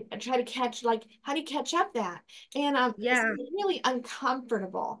try to catch, like, how do you catch up that? And it's really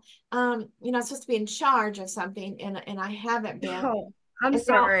uncomfortable. I'm supposed to be in charge of something, and I haven't been. Oh, I'm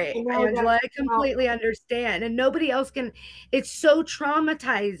sorry, Angela. I completely understand. And nobody else can. It's so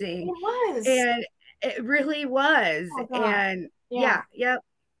traumatizing. It was. And it really was. And yep.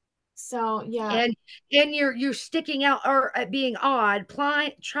 So and you're sticking out or being odd,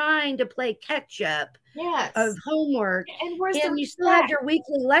 trying to play catch up of homework, and you still have your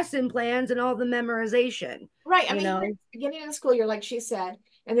weekly lesson plans and all the memorization, right? I mean, beginning of the school year, like she said,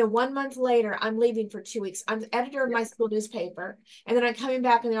 and then 1 month later, I'm leaving for 2 weeks. I'm the editor of my school newspaper, and then I'm coming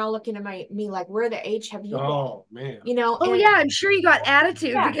back, and they're all looking at me like, "Where the H have you been?" Oh man! I'm sure you got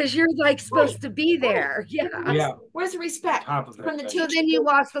attitude because you're like supposed to be there. Where's the respect from the teacher? So then you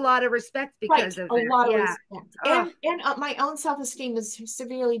lost a lot of respect because of a that. lot of respect, and my own self-esteem is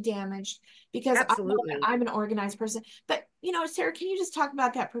severely damaged because I'm an organized person. But Sarah, can you just talk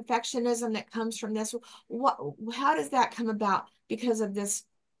about that perfectionism that comes from this? How does that come about because of this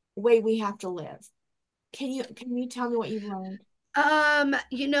way we have to live? Can you tell me what you've learned?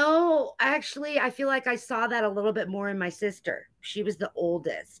 Actually, I feel like I saw that a little bit more in my sister. She was the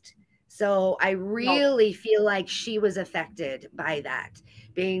oldest. So I really feel like she was affected by that.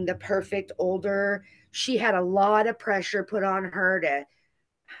 Being the perfect older, she had a lot of pressure put on her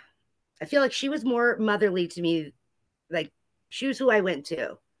I feel like she was more motherly to me. Like, she was who I went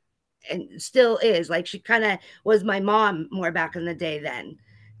to and still is. Like, she kind of was my mom more back in the day then.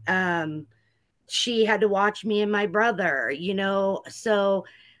 She had to watch me and my brother, so,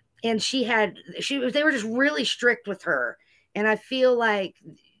 and they were just really strict with her. And I feel like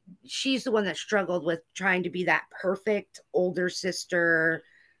she's the one that struggled with trying to be that perfect older sister,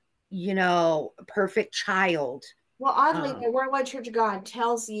 perfect child. Well, oddly, the Worldwide Church of God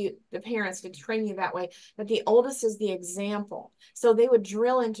tells you, the parents, to train you that way, that the oldest is the example. So they would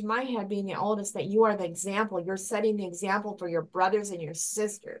drill into my head, being the oldest, that you are the example. You're setting the example for your brothers and your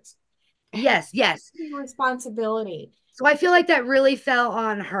sisters. Yes. Responsibility. So I feel like that really fell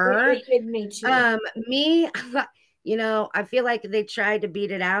on her. It did me too. Me, I feel like they tried to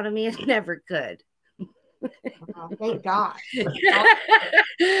beat it out of me. It never could. Oh, thank God.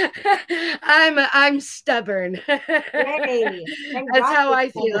 I'm stubborn. Yay. That's how I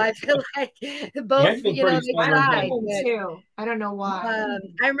feel. I feel like both, they tried. Too. I don't know why.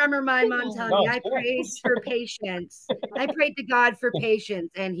 I remember my mom telling me, I prayed for patience. I prayed to God for patience,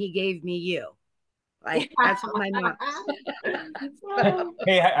 and He gave me you. Like, that's what my mom.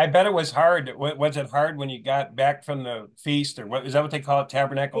 Hey, I bet it was hard. Was it hard when you got back from the feast, or what is that what they call it,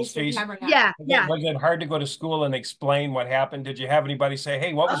 Tabernacles Feast? Yeah. Was it hard to go to school and explain what happened? Did you have anybody say,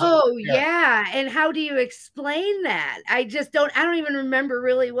 "Hey, what was it?" Oh yeah, and how do you explain that? I don't even remember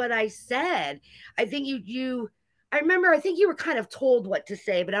really what I said. I think I remember, I think you were kind of told what to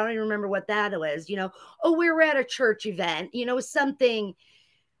say, but I don't even remember what that was. Oh, we were at a church event. Something.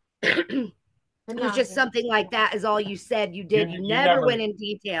 It was just something like that is all you said. You did. You never went in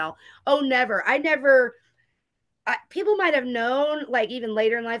detail. Oh, never. People might have known, like, even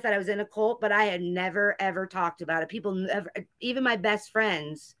later in life, that I was in a cult, but I had never, ever talked about it. People never, even my best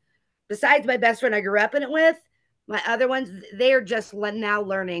friends, besides my best friend I grew up in it with, my other ones, they are just now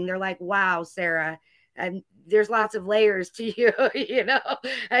learning. They're like, wow, Sarah, and there's lots of layers to you.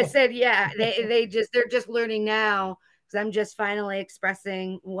 I said, yeah, they're just learning now, because I'm just finally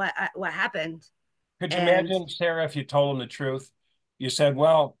expressing what happened. Could you imagine, Sarah, if you told them the truth? You said,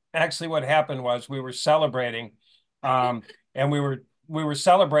 well, actually what happened was we were celebrating, and we were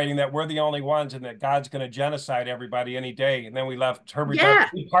celebrating that we're the only ones and that God's going to genocide everybody any day. And then we left Herbert W.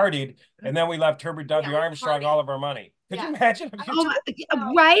 We partied, and then we left Herbert W. Armstrong all of our money. Could you imagine?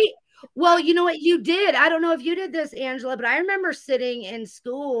 Right? Well, you know what you did? I don't know if you did this, Angela, but I remember sitting in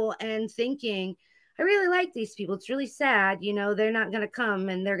school and thinking, I really like these people. It's really sad, they're not going to come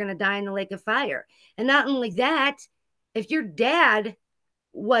and they're going to die in the lake of fire. And not only that, if your dad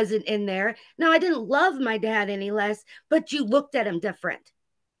wasn't in there, now I didn't love my dad any less, but you looked at him different.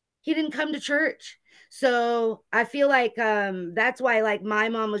 He didn't come to church. So I feel like that's why like my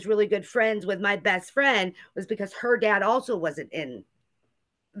mom was really good friends with my best friend, was because her dad also wasn't in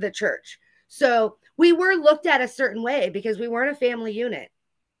the church. So we were looked at a certain way because we weren't a family unit.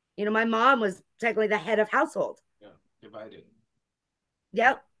 My mom was technically the head of household. Yeah, divided.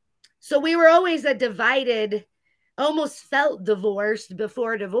 Yep. So we were always a divided, almost felt divorced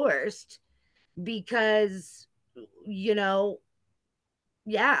before divorced because, you know,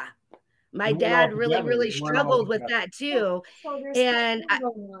 yeah, my You weren't all dad really, together. really You weren't all struggled with together. that too. So there's still And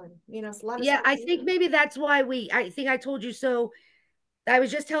going on, so a lot of yeah, stuff. I think maybe that's why I think I told you so. I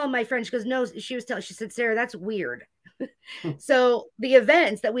was just telling my friend, she goes, no, she said, Sarah, that's weird. So the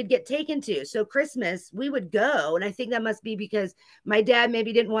events that we'd get taken to, so Christmas, we would go. And I think that must be because my dad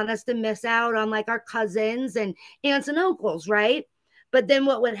maybe didn't want us to miss out on like our cousins and aunts and uncles, right? But then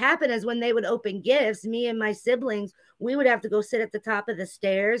what would happen is when they would open gifts, me and my siblings, we would have to go sit at the top of the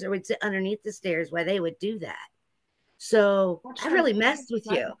stairs or we'd sit underneath the stairs while they would do that. So Watch I them really for messed with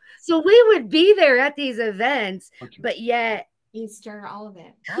right? you. So we would be there at these events, Okay. but yet Easter, all of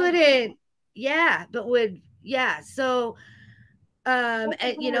it. couldn't, yeah, but would, yeah. So and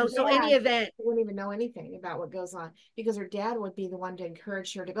Her so any dad event, wouldn't even know anything about what goes on because her dad would be the one to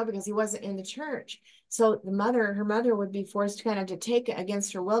encourage her to go because he wasn't in the church. So her mother would be forced kind of to take it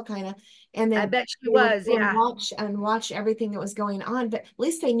against her will, kind of, and I then bet she they would was, go and yeah. watch everything that was going on. But at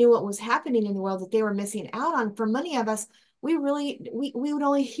least they knew what was happening in the world that they were missing out on. For many of us, we would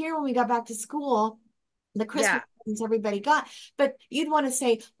only hear when we got back to school the Christmas Yeah. presents everybody got. But you'd want to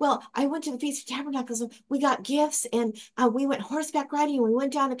say, well, I went to the Feast of Tabernacles and we got gifts and we went horseback riding and we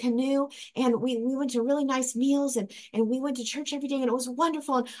went down a canoe and we went to really nice meals and we went to church every day and it was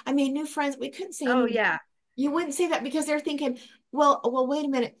wonderful. And I made new friends. We couldn't say Oh any. yeah. You wouldn't say that because they're thinking, well, wait a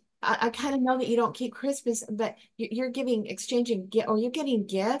minute. I kind of know that you don't keep Christmas, but you're exchanging or you're getting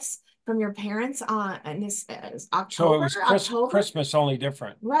gifts from your parents on in this So it October, was October. Christmas only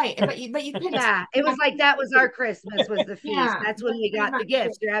different. Right. But you couldn't. Yeah. It was like that was our Christmas, was the feast. Yeah, That's when that's we pretty got the much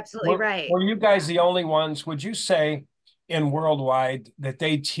gifts. it. You're absolutely right. Were you guys the only ones, would you say, in worldwide that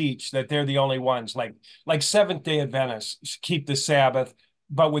they teach that they're the only ones, like Seventh Day Adventists keep the Sabbath,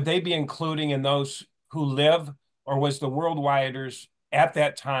 but would they be including in those who live, or was the worldwiders at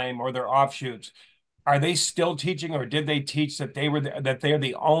that time or their offshoots, are they still teaching, or did they teach that that they're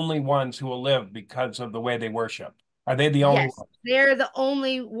the only ones who will live because of the way they worship? Are they the only Yes, ones? they're the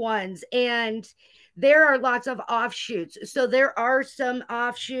only ones. And there are lots of offshoots. So there are some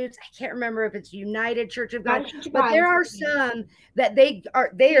offshoots. I can't remember if it's United Church of God, Not Church of but God. there are some that they are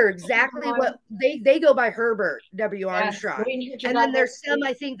exactly what they go by Herbert W. Yes, Armstrong. Wayne Church of And God. then there's some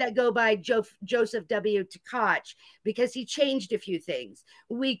I think that go by Joseph W. Tkach because he changed a few things.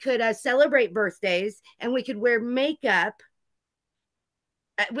 We could celebrate birthdays and we could wear makeup.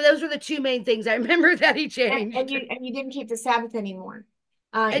 Those were the two main things I remember that he And changed. you didn't keep the Sabbath anymore.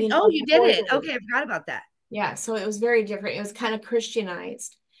 And oh, On you the did it. holidays. Okay, I forgot about that. Yeah, so it was very different. It was kind of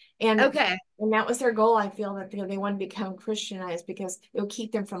Christianized. And Okay. and that was their goal. I feel that they want to become Christianized because it will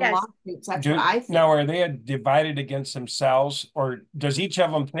keep them from Yes. lawsuits. That's what I Now, feel. are they divided against themselves, or does each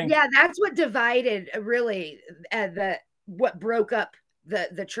of them think? Yeah, that's what divided really the what broke up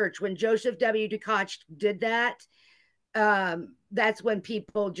the church when Joseph W. Tkach did that. That's when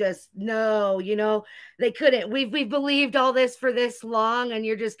people just no, they couldn't. We've believed all this for this long, and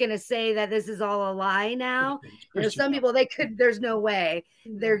you're just gonna say that this is all a lie now. Christian. Some people they could. There's no way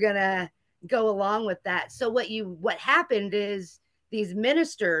Yeah. they're gonna go along with that. So what happened is these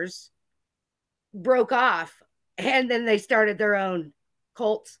ministers broke off and then they started their own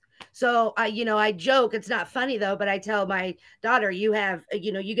cults. So I joke, it's not funny though, but I tell my daughter, you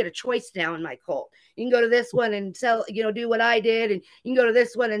get a choice now in my cult. You can go to this one and do what I did, and you can go to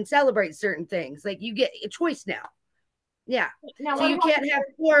this one and celebrate certain things. Like you get a choice now. Yeah. Now So what you can't happened? have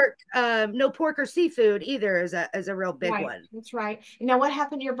pork, no pork or seafood either is a real big Right, one. that's right. Now what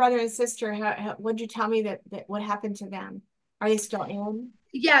happened to your brother and sister? What'd you tell me that what happened to them? Are they still in?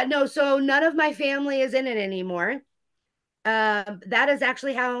 Yeah, no, so none of my family is in it anymore. That is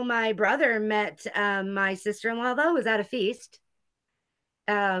actually how my brother met my sister-in-law, though, was at a feast.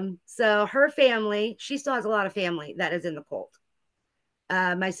 So her family, she still has a lot of family that is in the cult.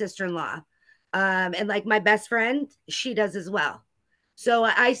 My sister-in-law. And like my best friend, she does as well. So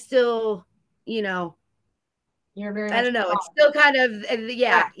I still, you know, You're very I much don't know. It's involved. still kind of yeah,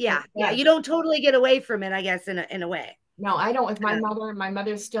 Yes, yeah. yes. You don't totally get away from it, I guess, in a way. No, I don't with my Uh, mother. My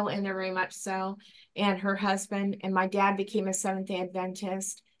mother's still in there very much so, and her husband, and my dad became a Seventh-day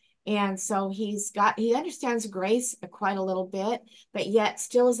Adventist. And so he understands grace quite a little bit, but yet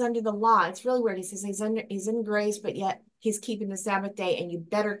still is under the law. It's really weird. He says he's in grace, but yet he's keeping the Sabbath day, and you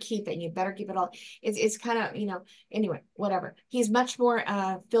better keep it, and you better keep it all. It's kind of, anyway, whatever. He's much more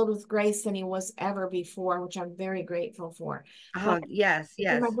filled with grace than he was ever before, which I'm very grateful for. But oh, yes, my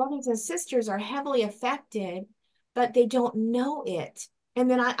yes. brothers and sisters are heavily affected, but they don't know it. And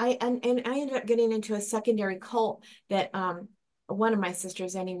then and I ended up getting into a secondary cult that one of my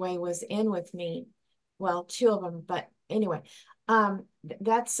sisters anyway was in with me. Well, two of them, but anyway,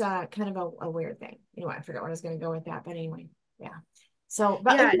 that's kind of a weird thing. Anyway, I forgot where I was going to go with that, but anyway, yeah. So,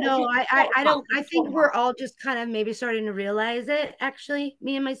 but Yeah, no, I don't. I it's think so we're all just kind of maybe starting to realize it, actually,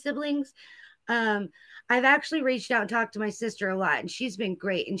 me and my siblings. Um, I've actually reached out and talked to my sister a lot, and she's been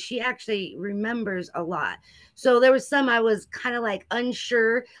great, and she actually remembers a lot. So there was some I was kind of like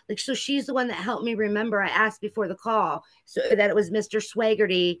unsure, like so she's the one that helped me remember. I asked before the call so that it was Mr.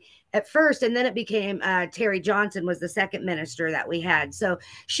 Swaggerty at first, and then it became Terry Johnson was the second minister that we had. So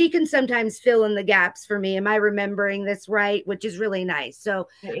she can sometimes fill in the gaps for me. Am I remembering this right? Which is really nice. So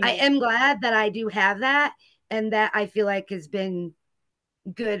I it am glad that I do have that, and that I feel like has been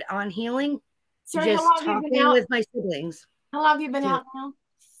good on healing Sarah, how just long have you been talking out? with my siblings. How long have you been Dude, out now?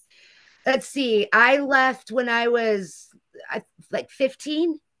 let's see. I left when I was like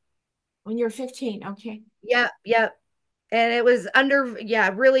 15. When you're 15, okay. Yep, yep. And it was under,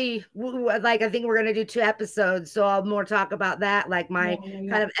 yeah, really like I think we're gonna do 2 episodes, so I'll more talk about that, like Yeah, my yeah,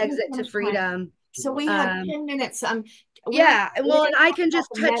 yeah. kind of Thank you exit so to much time. freedom. So we have Um, 10 minutes. yeah, and We're well, going and to I talk can about just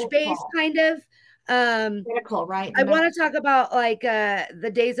the touch base medical, kind of. Um, medical, right? The I want medical. to talk about like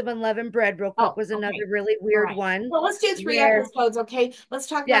the days of unleavened bread real quick Oh, was another okay. really All weird right. one Well, let's do three where episodes, okay? Let's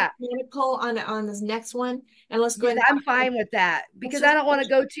talk about yeah, the medical on this next one, and let's go yeah, ahead and I'm talk. fine with that Let's because I just don't want to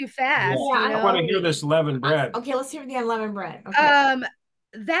go too Yeah, fast, yeah, you I I don't want want know. to to hear be this leavened bread. okay. Let's hear the unleavened bread. Okay. Um,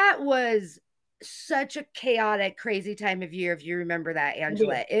 that was such a chaotic, crazy time of year. If you remember that, I do.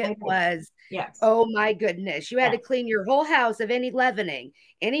 Angela, it I do. was, Yes. oh my goodness. You had Yeah. to clean your whole house of any leavening,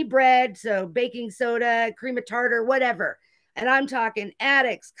 any bread, so baking soda, cream of tartar, whatever. And I'm talking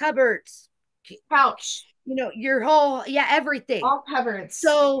attics, cupboards, Couch, your whole, yeah, everything. all cupboards.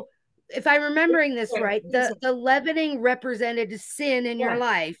 So if I'm remembering this right, the leavening represented sin in your Yes.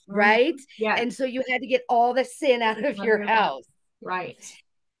 life, Mhm. right? Yes. And so you had to get all the sin out of your house. Right.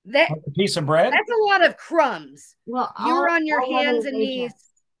 That A piece of bread? that's a lot of crumbs. Well, You're on your all hands leavened and knees agents.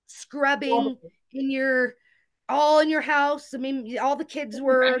 scrubbing in your all in your house. I mean, all the kids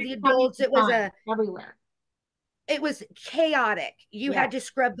were Every the time you adults. can find everywhere. It was chaotic. You Yeah. had to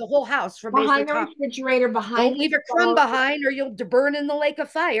scrub the whole house from basically Behind the top. refrigerator, Don't behind the leave a crumb stove. behind or you'll burn in the lake of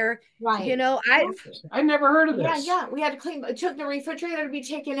fire. You Right. know, I never heard of Yeah, this. yeah. We had to clean. It took the refrigerator to be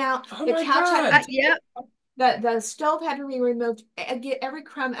taken out. Oh The my couch had to God. be yeah, the stove had to be removed. Get every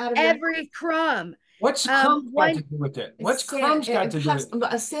crumb out of your every crumb. What's crumbs got to One do with it? What's sin. crumbs got to do with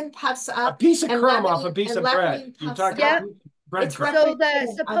it? A sin puffs A up, piece of and crumb off a piece of bread. leavening You're puffs talking a up. Yep. piece of It's breadcrumb. So the representative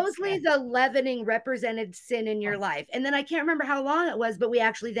of supposedly sin. the leavening represented sin in your life. And then I can't remember how long it was, but we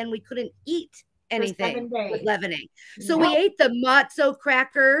couldn't eat For anything 7 days. with leavening. So Yeah. we ate the matzo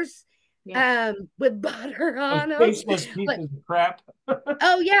crackers Yeah. with butter Those on them. tasteless pieces of crap.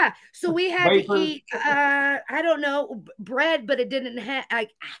 Oh yeah. So we had to Wafers, eat I don't know, bread, but it didn't have I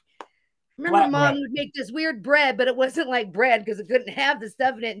remember mom flatbread. would make this weird bread, but it wasn't like bread because it couldn't have the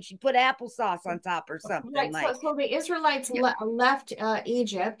stuff in it, and she put applesauce on top or something Right. So, like. so the Israelites Yep, left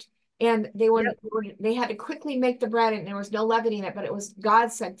Egypt, and yep. they had to quickly make the bread, and there was no leavening it, but it was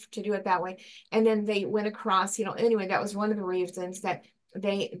God said to do it that way. And then they went across. Anyway, that was one of the reasons that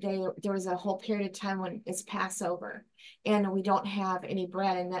they there was a whole period of time when it's Passover, and we don't have any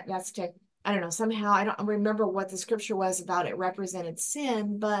bread, and that's to I don't know somehow I don't remember what the scripture was about it represented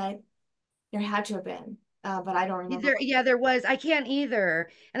sin, but there had to have been, but I don't remember. There was. I can't either,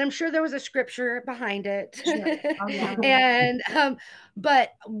 and I'm sure there was a scripture behind it. Sure. Oh yeah. And but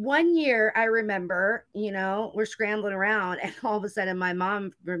one year I remember, we're scrambling around, and all of a sudden my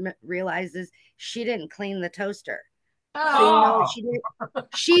mom realizes she didn't clean the toaster. So Oh. she did.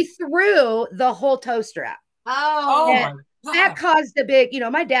 She threw the whole toaster out. Oh Oh. And my that God. caused a big,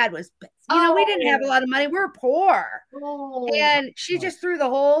 my dad was, we didn't have a Oh. lot of money. We were poor. Oh. And she just threw the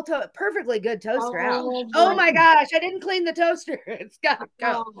whole perfectly good toaster out. Oh Oh boy. my gosh, I didn't clean the toaster. It's got to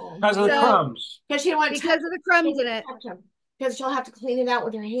go. Oh. Because of the So, crumbs. Because she don't want to because of the crumbs in it. because she'll have to clean it out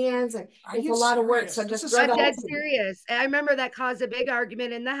with her hands, and Are it's you a lot of work. serious? So This just is throw I'm the so whole dead thing. serious. I remember that caused a big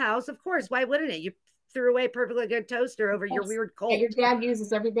argument in the house. Of course, why wouldn't it? You threw away perfectly good toaster over your Yes. weird Yeah, your cold. dad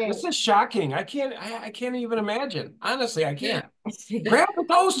uses every day. This is shocking. I can't even imagine. Honestly, I Yeah. can't. Grab the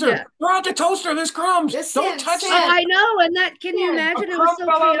toaster. Yeah. Throw out the toaster. There's crumbs. The Don't sin, touch Oh, that. sin, I know. And that, can you sin, A imagine? It was crumb so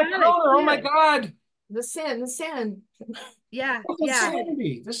fell on the chaotic counter. Oh my too. God. the sin, the sin. Yeah. This is Yeah.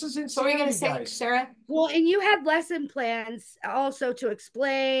 insanity. This is So what are you gonna insanity, say, guys. Sarah? Well, and you had lesson plans also to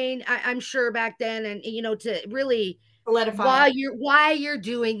explain, I'm sure back then, and to really Solidify. why you're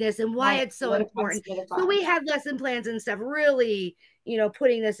doing this and why Right. it's so Solidify, important. So solidify. we had lesson plans and stuff, really,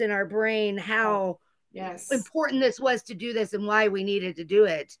 putting this in our brain, Right. how Yes. important this was to do this and why we needed to do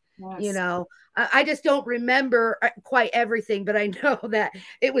it. you Yes. know I just don't remember quite everything, but I know that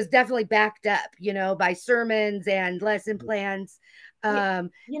it was definitely backed up, by sermons and lesson plans. You,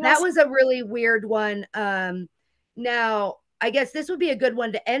 um you know, that was a really weird one. Now I guess this would be a good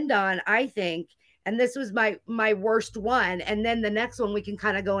one to end on, I think, and this was my worst one, and then the next one we can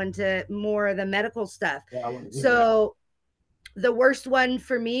kind of go into more of the medical stuff. Yeah, I want to hear that. So the worst one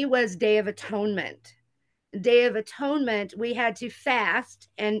for me was Day of Atonement. Day of Atonement, we had to fast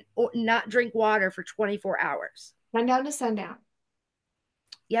and not drink water for 24 hours. sundown to sundown.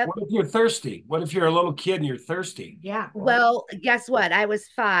 Yep. What if you're thirsty? What if you're a little kid and you're thirsty? Yeah. Well, guess what? I was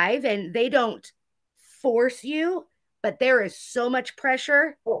 5, and they don't force you, but there is so much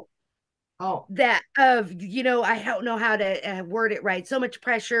pressure Oh. Oh. that I don't know how to word it right. So much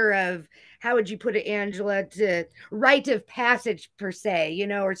pressure of, how would you put it, Angela, to rite of passage per se,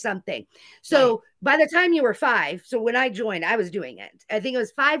 or something. So Right. by the time you were 5, so when I joined, I was doing it. I think it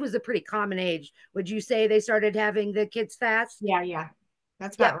was 5 was a pretty common age. Would you say they started having the kids fast? Yeah. Yeah.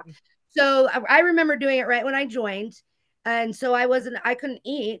 That's about Yep. right. So I remember doing it right when I joined. And so I couldn't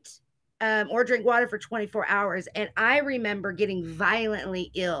eat or drink water for 24 hours. And I remember getting violently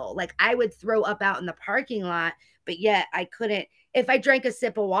ill. Like I would throw up out in the parking lot, but yet I couldn't. If I drank a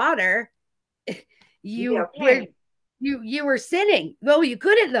sip of water, Yeah. you were Okay. you were sinning. No, you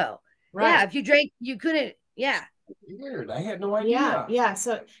couldn't though. Yeah, Right. if you drank, you couldn't. Yeah. Weird. I had no Yeah. idea. Yeah.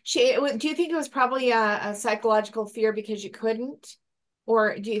 So do you think it was probably a psychological fear because you couldn't?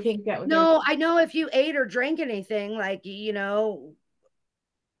 Or do you think that there was, No, I know if you ate or drank anything, like,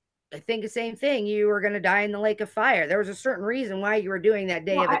 I think the same thing. You were going to die in the lake of fire. There was a certain reason why you were doing that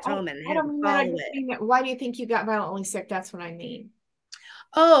Day well, of Atonement and I had don't to mean that. I follow just it. mean that, why do you think you got violently sick? That's what I mean.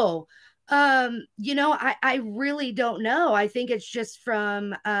 Oh, I really don't know. I think it's just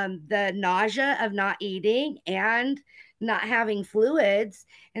from the nausea of not eating and not having fluids.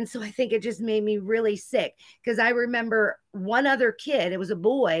 And so I think it just made me really sick, because I remember one other kid, it was a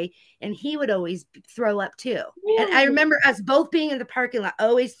boy, and he would always throw up too. And I Really? remember us both being in the parking lot,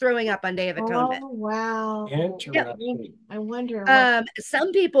 always throwing up on Day of Atonement. Oh, wow. Yep. Interesting. I wonder what.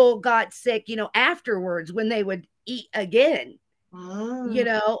 Some people got sick, afterwards when they would eat again, Ah,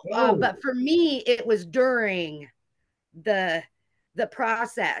 Oh, but for me it was during the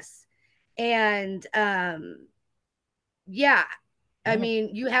process. And yeah, I yeah.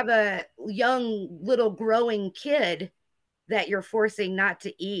 mean, you have a young little growing kid that you're forcing not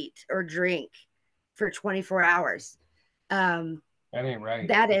to eat or drink for 24 hours. um That ain't right.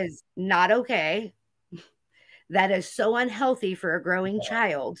 that is not okay. That is so unhealthy for a growing Yeah.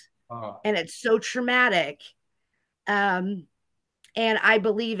 child, Oh, and it's so traumatic. um and I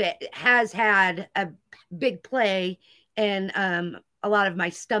believe it has had a big play in a lot of my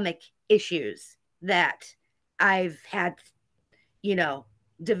stomach issues that I've had, you know,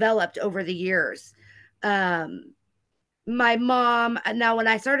 developed over the years. Um, my mom, now when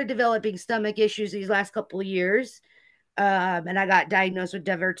I started developing stomach issues these last couple of years, and I got diagnosed with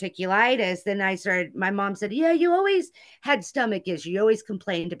diverticulitis, then my mom said, yeah, you always had stomach issues. You always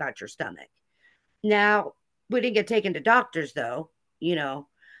complained about your stomach. Now, we didn't get taken to doctors though, you know.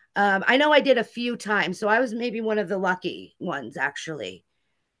 I know I did a few times, so I was maybe one of the lucky ones actually.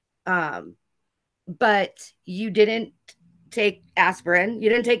 Um, but you didn't take aspirin, you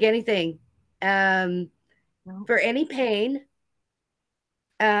didn't take anything um, no. for any pain.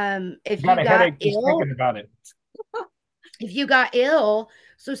 If got you a got headache just ill, thinking about it.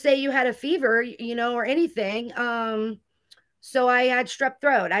 so say you had a fever, or anything. So I had strep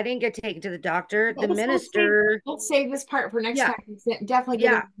throat. I didn't get taken to the doctor. The minister, Let's save this part for next yeah, time. Definitely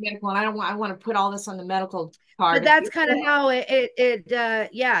get yeah. into medical, and I want to put all this on the medical But card. that's kind of how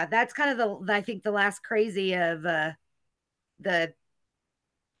yeah, that's kind of I think the last crazy of the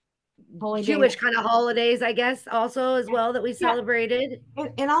Holy day. Jewish kind of holidays, I guess, also as well, that we Yeah. celebrated.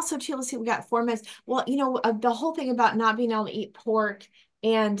 And also too, let's see, we got 4 minutes. Well, the whole thing about not being able to eat pork,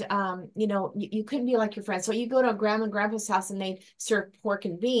 and you couldn't be like your friends. So you go to a grandma and grandpa's house and they serve pork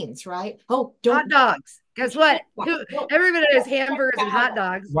and beans, right? Oh, Hot don't dogs. you Guess can't what? don't Everybody has don't hamburgers and have hot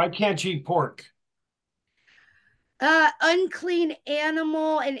that. dogs. Why can't you eat pork? Unclean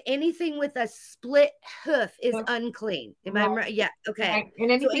animal and anything with a split hoof is unclean. Am I Right. right? Yeah. Okay. Right.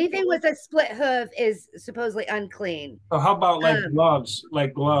 And So anything anything with a split hoof is supposedly unclean. So how about Um,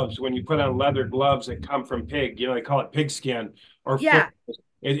 like gloves, when you put on leather gloves that come from pig, they call it pig skin or foot. yeah.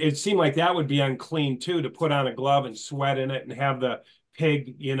 It seemed like that would be unclean too, to put on a glove and sweat in it and have the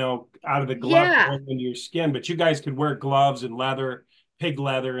pig, out of the glove Yeah. going into your skin. But you guys could wear gloves and leather, pig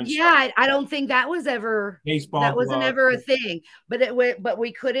leather and Yeah. stuff, I don't think that was ever, baseball that wasn't gloves. ever a thing, but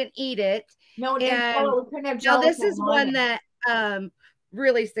we couldn't eat it. No, and And we couldn't have now this gelatin is on one it. that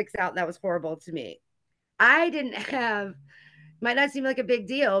really sticks out. That was horrible to me. I didn't have, might not seem like a big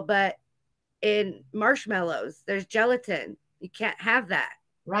deal, but in marshmallows, there's gelatin. You can't have that.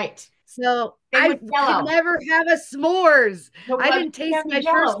 Right. So Same I with could Jello. never have a s'mores. No, I like, didn't taste no my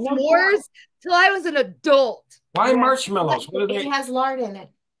Jello, first no Jello. s'mores till I was an adult. Why Yeah. marshmallows? What are It they? has lard in it.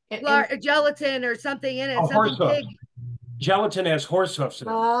 And Gelatin or something in it, Oh, horse something hooves. pig. Gelatin has horse hoofs in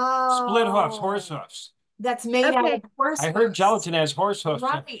it. Split hoofs, horse oh, hoofs. that's made out of Okay. horse I heard hooves. gelatin has horse hoofs.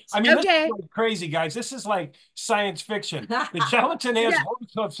 Right. I mean, this is Okay. like crazy, guys. This is like science fiction. The gelatin has Yeah.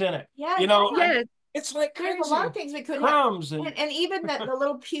 horse hoofs in it. Yeah, Yes. It's like there's crazy. a lot of things we could have. Crumbs and And even the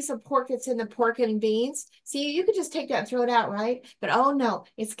little piece of pork that's in the pork and beans. See, you could just take that and throw it out, right? But oh no,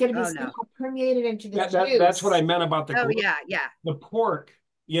 it's going to be Oh no. somehow permeated into the that's what I juice. meant about Oh yeah, yeah. the pork.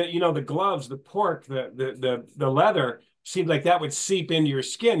 The gloves, the pork, the leather seemed like that would seep into your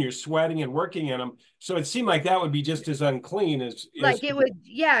skin. You're sweating and working in them, so it seemed like that would be just as unclean as Like it would,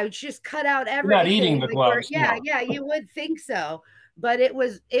 yeah, it's just cut out you're not eating everything. the Like where, gloves. yeah, No. yeah, you would think so. But it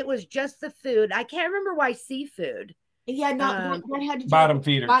was just the food. I can't remember why seafood. Yeah, no, Um, that had to do Bottom with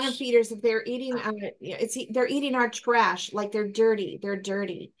feeders. bottom feeders. If they're eating, they're eating our trash, like they're dirty. They're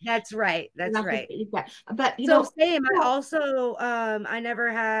dirty. that's right. We're That's not supposed right. to eat that. But So same. I also I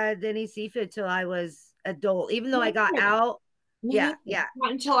never had any seafood till I was adult, even though I me got neither. out. Me Yeah, neither. yeah,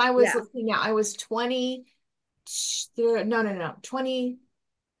 Not until I was, yeah. let's see now, I was 20,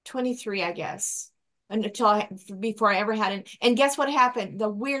 23, I guess. Before I ever had it. And guess what happened? The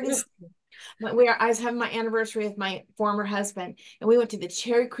weirdest. I was having my anniversary with my former husband, and we went to the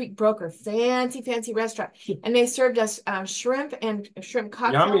Cherry Creek Broker, fancy restaurant, and they served us shrimp and shrimp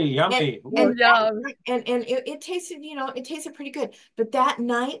cocktail. Yummy. And it tasted, it tasted pretty good. But that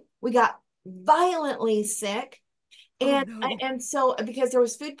night we got violently sick. Oh And no. so because there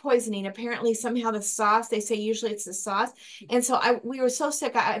was food poisoning, apparently somehow the sauce, they say usually it's the sauce. And so we were so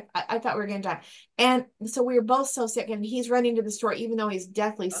sick, I thought we were gonna die. And so we were both so sick, and he's running to the store, even though he's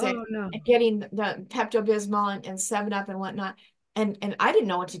deathly sick, Oh no. and getting the Pepto-Bismol and 7-Up and whatnot. And I didn't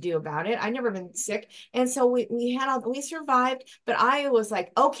know what to do about it. I'd never been sick. And so we survived, but I was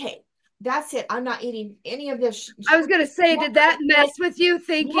like, okay, that's it. I'm not eating any of this. I was gonna say, did that mess with you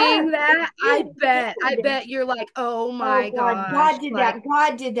thinking Yes, that? it I did. bet you're like, oh Oh my God, gosh, God did like that.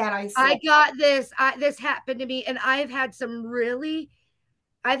 God did that. I I said. got this. This happened to me, and I've had some really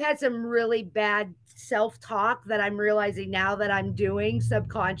bad self-talk that I'm realizing now that I'm doing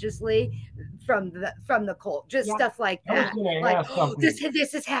subconsciously from the cult, just Yeah. stuff like I was that. going to Like, ask oh, something.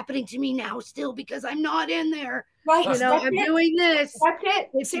 this is happening to me now still because I'm not in there. Right. I'm doing this. That's it.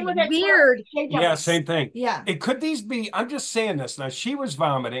 It's Same with that weird. Yeah, same thing. Yeah. Could these be? I'm just saying this now. She was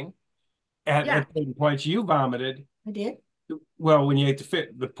vomiting Yeah. at certain points. You vomited. I did. Well, when you ate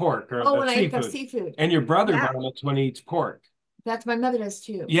the pork or when the I ate the seafood, seafood. and your brother Yeah. vomits when he eats pork. That's my mother does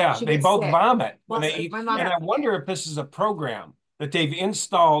too. Yeah, She they gets both sick. vomit when Well, they eat. my mom And I wonder if this is a program that they've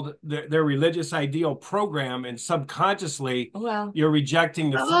installed their religious ideal program, and subconsciously Well, you're rejecting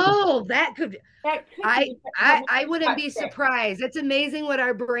the food. Oh, that could. that could I be I wouldn't got be sick. surprised. It's amazing what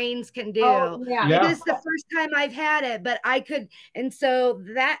our brains can do. Oh, yeah. Yeah. This is the first time I've had it, but and so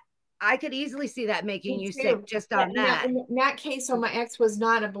that I could easily see that making Me you too. sick just on Now, that. in that case, so my ex was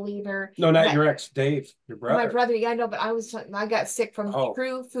not a believer. No, not but your ex, Dave, your my brother. brother, yeah, I know, but I got sick from Oh.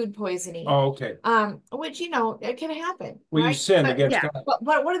 true food poisoning. Oh, okay. Which it can happen. Well, you right? sinned But, against yeah. God.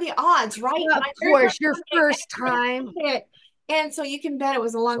 but what are the odds, right? Of course, your first time. And so you can bet it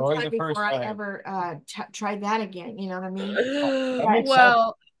was a long Always time the first before I time. ever tried that again. You know what I mean? That makes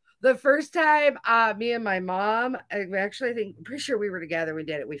Well, the first time me and my mom, actually, I'm pretty sure we were together. We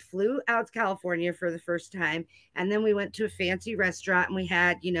did it. We flew out to California for the first time, and then we went to a fancy restaurant, and we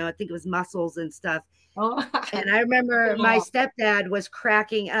had, I think it was mussels and stuff. Oh. And I remember my stepdad was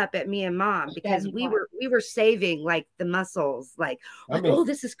cracking up at me and mom because we were saving like the mussels, like oh,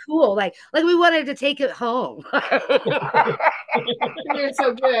 this is cool, like we wanted to take it home. You're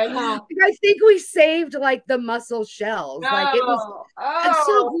so good, huh? I think we saved like the mussel shells. Like it was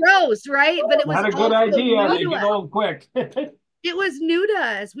so gross, right? But it was not a good idea. They get old quick. It was new to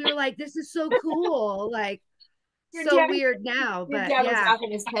us. We were like, this is so cool. Like, so weird now, Your but dad was yeah.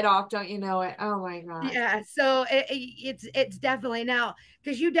 laughing his head off, don't you know it? Oh my gosh. Yeah, so it's definitely now,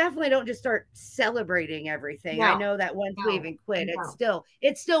 because you definitely don't just start celebrating everything. I No, know that once we no, even quit, no.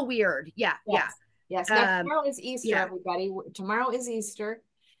 it's still weird. Yeah, yeah. Yes, yes. Now Um, tomorrow is Easter, yeah. everybody. Tomorrow is Easter.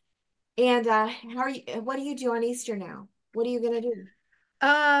 And how are you? What do you do on Easter now? What are you gonna do?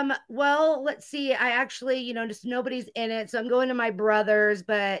 Well, let's see. I actually, just nobody's in it. So I'm going to my brother's,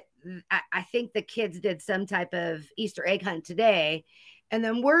 but I think the kids did some type of Easter egg hunt today. And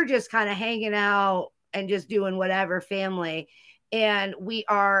then we're just kind of hanging out and just doing whatever family. And we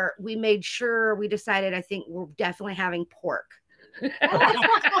made sure we decided, I think we're definitely having pork.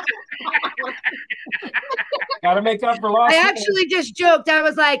 Got to make up for lost I time. actually just joked. I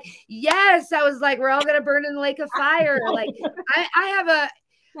was like, yes. I was like, we're all gonna burn in the lake of fire. Like, I have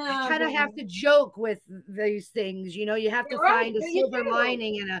I kind of have to joke with these things. You have to You're right. find a You silver do.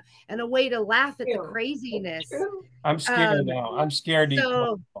 lining and a way to laugh at the It's craziness. true. I'm scared Um, now. I'm scared to eat.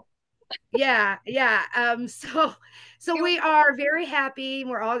 so yeah, yeah. So we are very happy.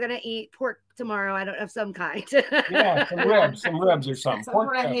 We're all gonna eat pork tomorrow. I don't of some kind. Yeah, Yeah. some ribs or something. Some Pork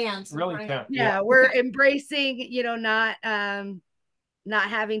for a chops. hand. Some for Really a hand. can't. Yeah. Yeah, we're embracing, not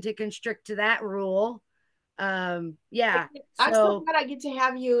having to constrict to that rule. Yeah. I'm so So glad I get to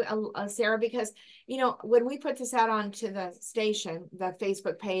have you, Sarah, because when we put this out onto the station, the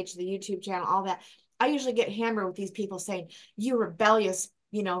Facebook page, the YouTube channel, all that, I usually get hammered with these people saying, "You rebellious,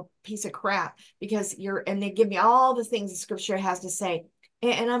 piece of crap," because and they give me all the things the scripture has to say,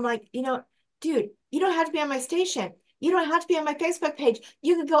 and I'm like, dude, you don't have to be on my station. You don't have to be on my Facebook page.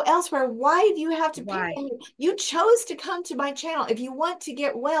 You can go elsewhere. Why do you have to pick why? on me? You chose to come to my channel. If you want to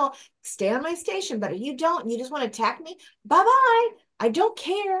get well, stay on my station. But if you don't, and you just want to attack me, bye-bye. I don't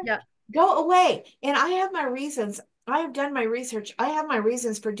care. Yeah. Go away. And I have my reasons. I have done my research. I have my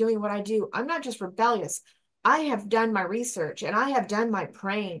reasons for doing what I do. I'm not just rebellious. I have done my research and I have done my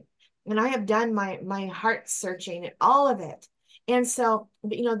praying and I have done my heart searching and all of it. And so,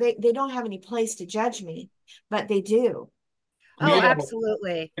 they don't have any place to judge me, but they do. Oh, You know,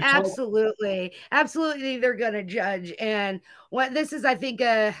 absolutely. it's like, Absolutely. Absolutely. They're going to judge. And what this is, I think,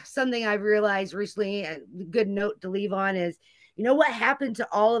 something I've realized recently, a good note to leave on is, what happened to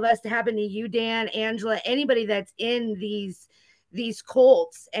all of us, to happen to you, Dan, Angela, anybody that's in these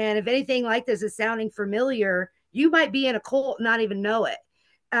cults. And if anything like this is sounding familiar, you might be in a cult, not even know it.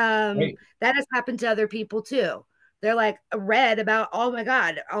 hey, That has happened to other people too. They're like read about, oh my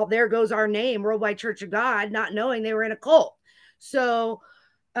God, oh, there goes our name, Worldwide Church of God, not knowing they were in a cult. So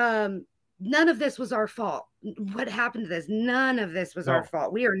um, none of this was our fault. What happened to this? None of this was our no,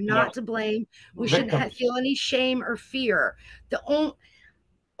 fault. We are no. not to blame. We shouldn't Victims. feel any shame or fear. The only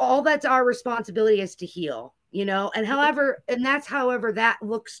all that's our responsibility is to heal, and that's however that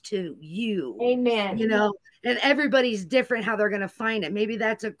looks to you, you Amen. know, and everybody's different how they're going to find it. Maybe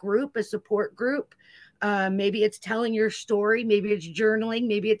that's a group, a support group. Maybe it's telling your story, maybe it's journaling,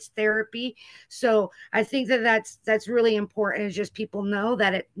 maybe it's therapy. So I think that's really important, is just people know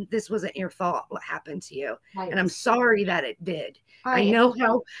that this wasn't your fault what happened to you, and I'm Right. sorry that it did. I I know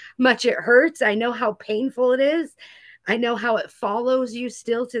how much it hurts, I know how painful it is, I know how it follows you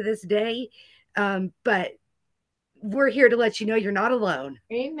still to this day. But we're here to let you know you're not alone,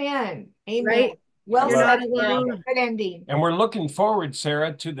 Amen. Amen. right? Well You're Well, said, not Sarah. alone. Good ending. and we're looking forward,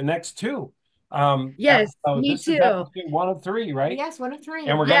 Sarah, to the next two. Yes, So me this is too. episode 1 of 3, right? Yes, 1 of 3.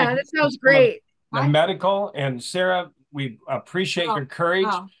 And we're going to Yeah, get that to sounds some of great. the I medical. And Sarah, we appreciate oh, your courage.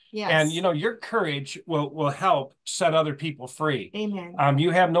 oh, And yes. your courage will help set other people free. Amen.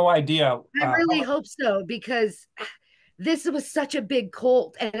 You have no idea. I really hope so, because this was such a big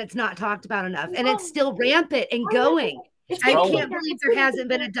cult and it's not talked about enough, and it's Oh, still rampant and I know going. it. It's I getting growing. can't bigger. believe It's there getting hasn't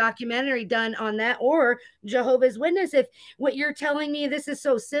been bigger. a documentary done on that, or Jehovah's Witness. If what you're telling me, this is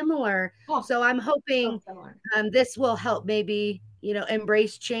so similar. Oh, So I'm so hoping similar. this will help, maybe,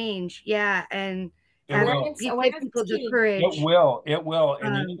 embrace change. Yeah. And It will. give Awareness is people the key. It courage. will. It will.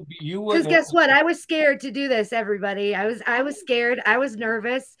 And Um, you because wouldn't. guess what? I was scared to do this, everybody. I was scared. I was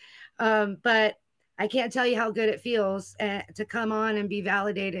nervous. But I can't tell you how good it feels to come on and be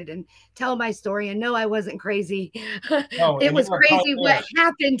validated and tell my story and know I wasn't crazy. No, It and was you're a crazy what pioneer.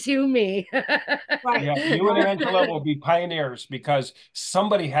 happened to me. Right. Yeah, you and Right. Angela will be pioneers because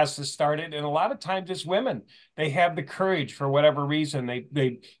somebody has to start it. And a lot of times it's women. They have the courage for whatever reason.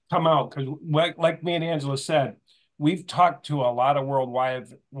 They come out because like me and Angela said, we've talked to a lot of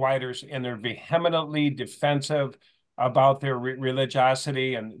worldwiders and they're vehemently defensive about their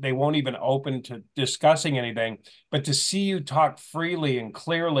religiosity and they won't even open to discussing anything. But to see you talk freely and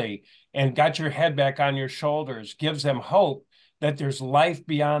clearly and got your head back on your shoulders gives them hope that there's life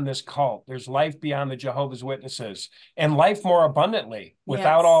beyond this cult. There's life beyond the Jehovah's Witnesses, and life more abundantly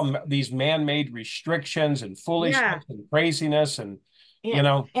without all these man-made restrictions and foolishness and craziness. And, you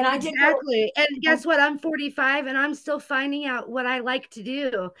know, and I did go, exactly. And guess what? I'm 45 and I'm still finding out what I like to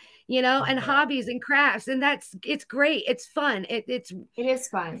do, and hobbies and crafts. And it's great. It's fun. It is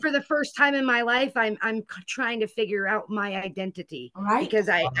fun. For the first time in my life, I'm trying to figure out my identity, right? Because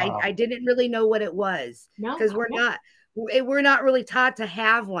I didn't really know what it was, because we're not really taught to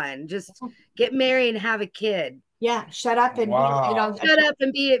have one. Just get married and have a kid. Yeah, shut up and shut up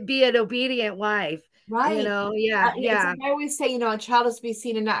and be an obedient wife. Right. Yeah. I always say, a child is to be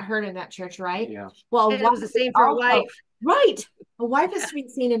seen and not heard in that church, right? Yeah. Well, it was the same for a wife. Right. A wife is to be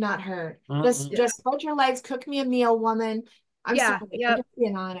seen and not heard. Just spread your legs, cook me a meal, woman. I'm sorry. I'm just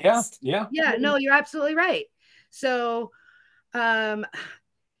being honest. Yeah. No, you're absolutely right. So, I'm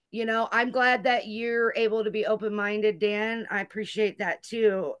glad that you're able to be open-minded, Dan. I appreciate that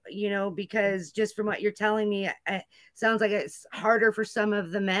too, because just from what you're telling me, it sounds like it's harder for some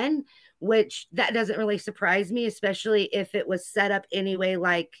of the men, which that doesn't really surprise me, especially if it was set up anyway,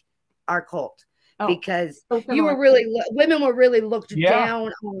 like our cult. Because women were really looked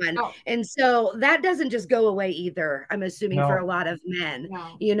down on. And so that doesn't just go away either, I'm assuming, for a lot of men.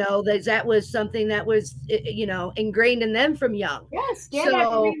 That was something that was ingrained in them from young. Yes, Dan had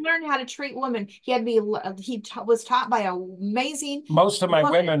to relearn how to treat women. He was taught by amazing. Most of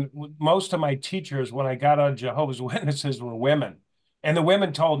my teachers when I got out of Jehovah's Witnesses were women. And the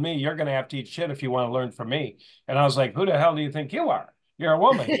women told me, you're going to have to eat shit if you want to learn from me. And I was like, who the hell do you think you are? You're a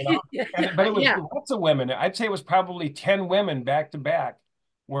woman, but it was lots of women. I'd say it was probably 10 women back to back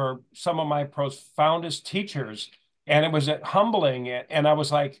were some of my profoundest teachers. And it was humbling. And I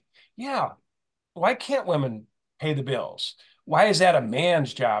was like, yeah, why can't women pay the bills? Why is that a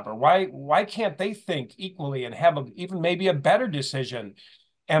man's job? Or why can't they think equally and have even maybe a better decision?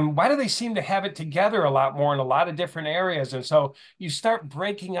 And why do they seem to have it together a lot more in a lot of different areas? And so you start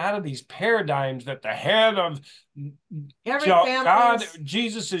breaking out of these paradigms that the head of God,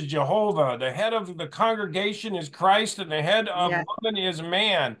 Jesus is Jehovah, the head of the congregation is Christ, and the head of woman is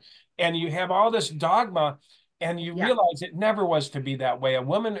man. And you have all this dogma, and you realize it never was to be that way. A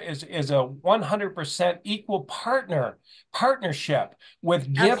woman is a 100% equal partnership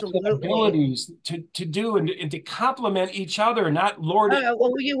with gifts and abilities to do and to complement each other, not lord it.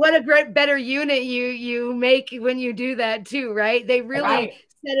 Well, what a great better unit you make when you do that too, right? They really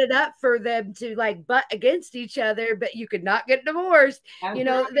set it up for them to butt against each other, but you could not get divorced.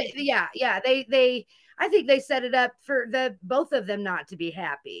 I think they set it up for both of them not to be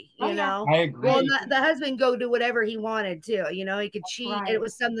happy. I agree. Well, the husband go do whatever he wanted to. He could cheat. It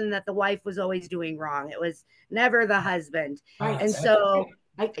was something that the wife was always doing wrong. It was never the husband. And so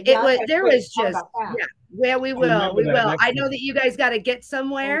there was just we will. I know that you guys got to get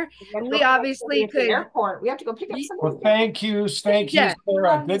somewhere. We obviously could. Airport. We have to go pick up somebody. Well, thank you,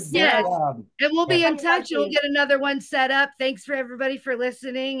 Sarah. Good job. And we'll be in touch. And we'll get another one set up. Thanks for everybody for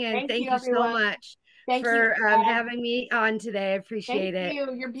listening, and thank you so much. Thank you for having me on today. I appreciate it. Thank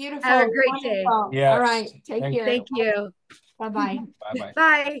you. You're beautiful. Have a great day. Yes. All right. Take care. Thank you. Bye-bye. Bye-bye.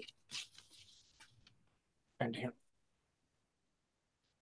 Bye. And here.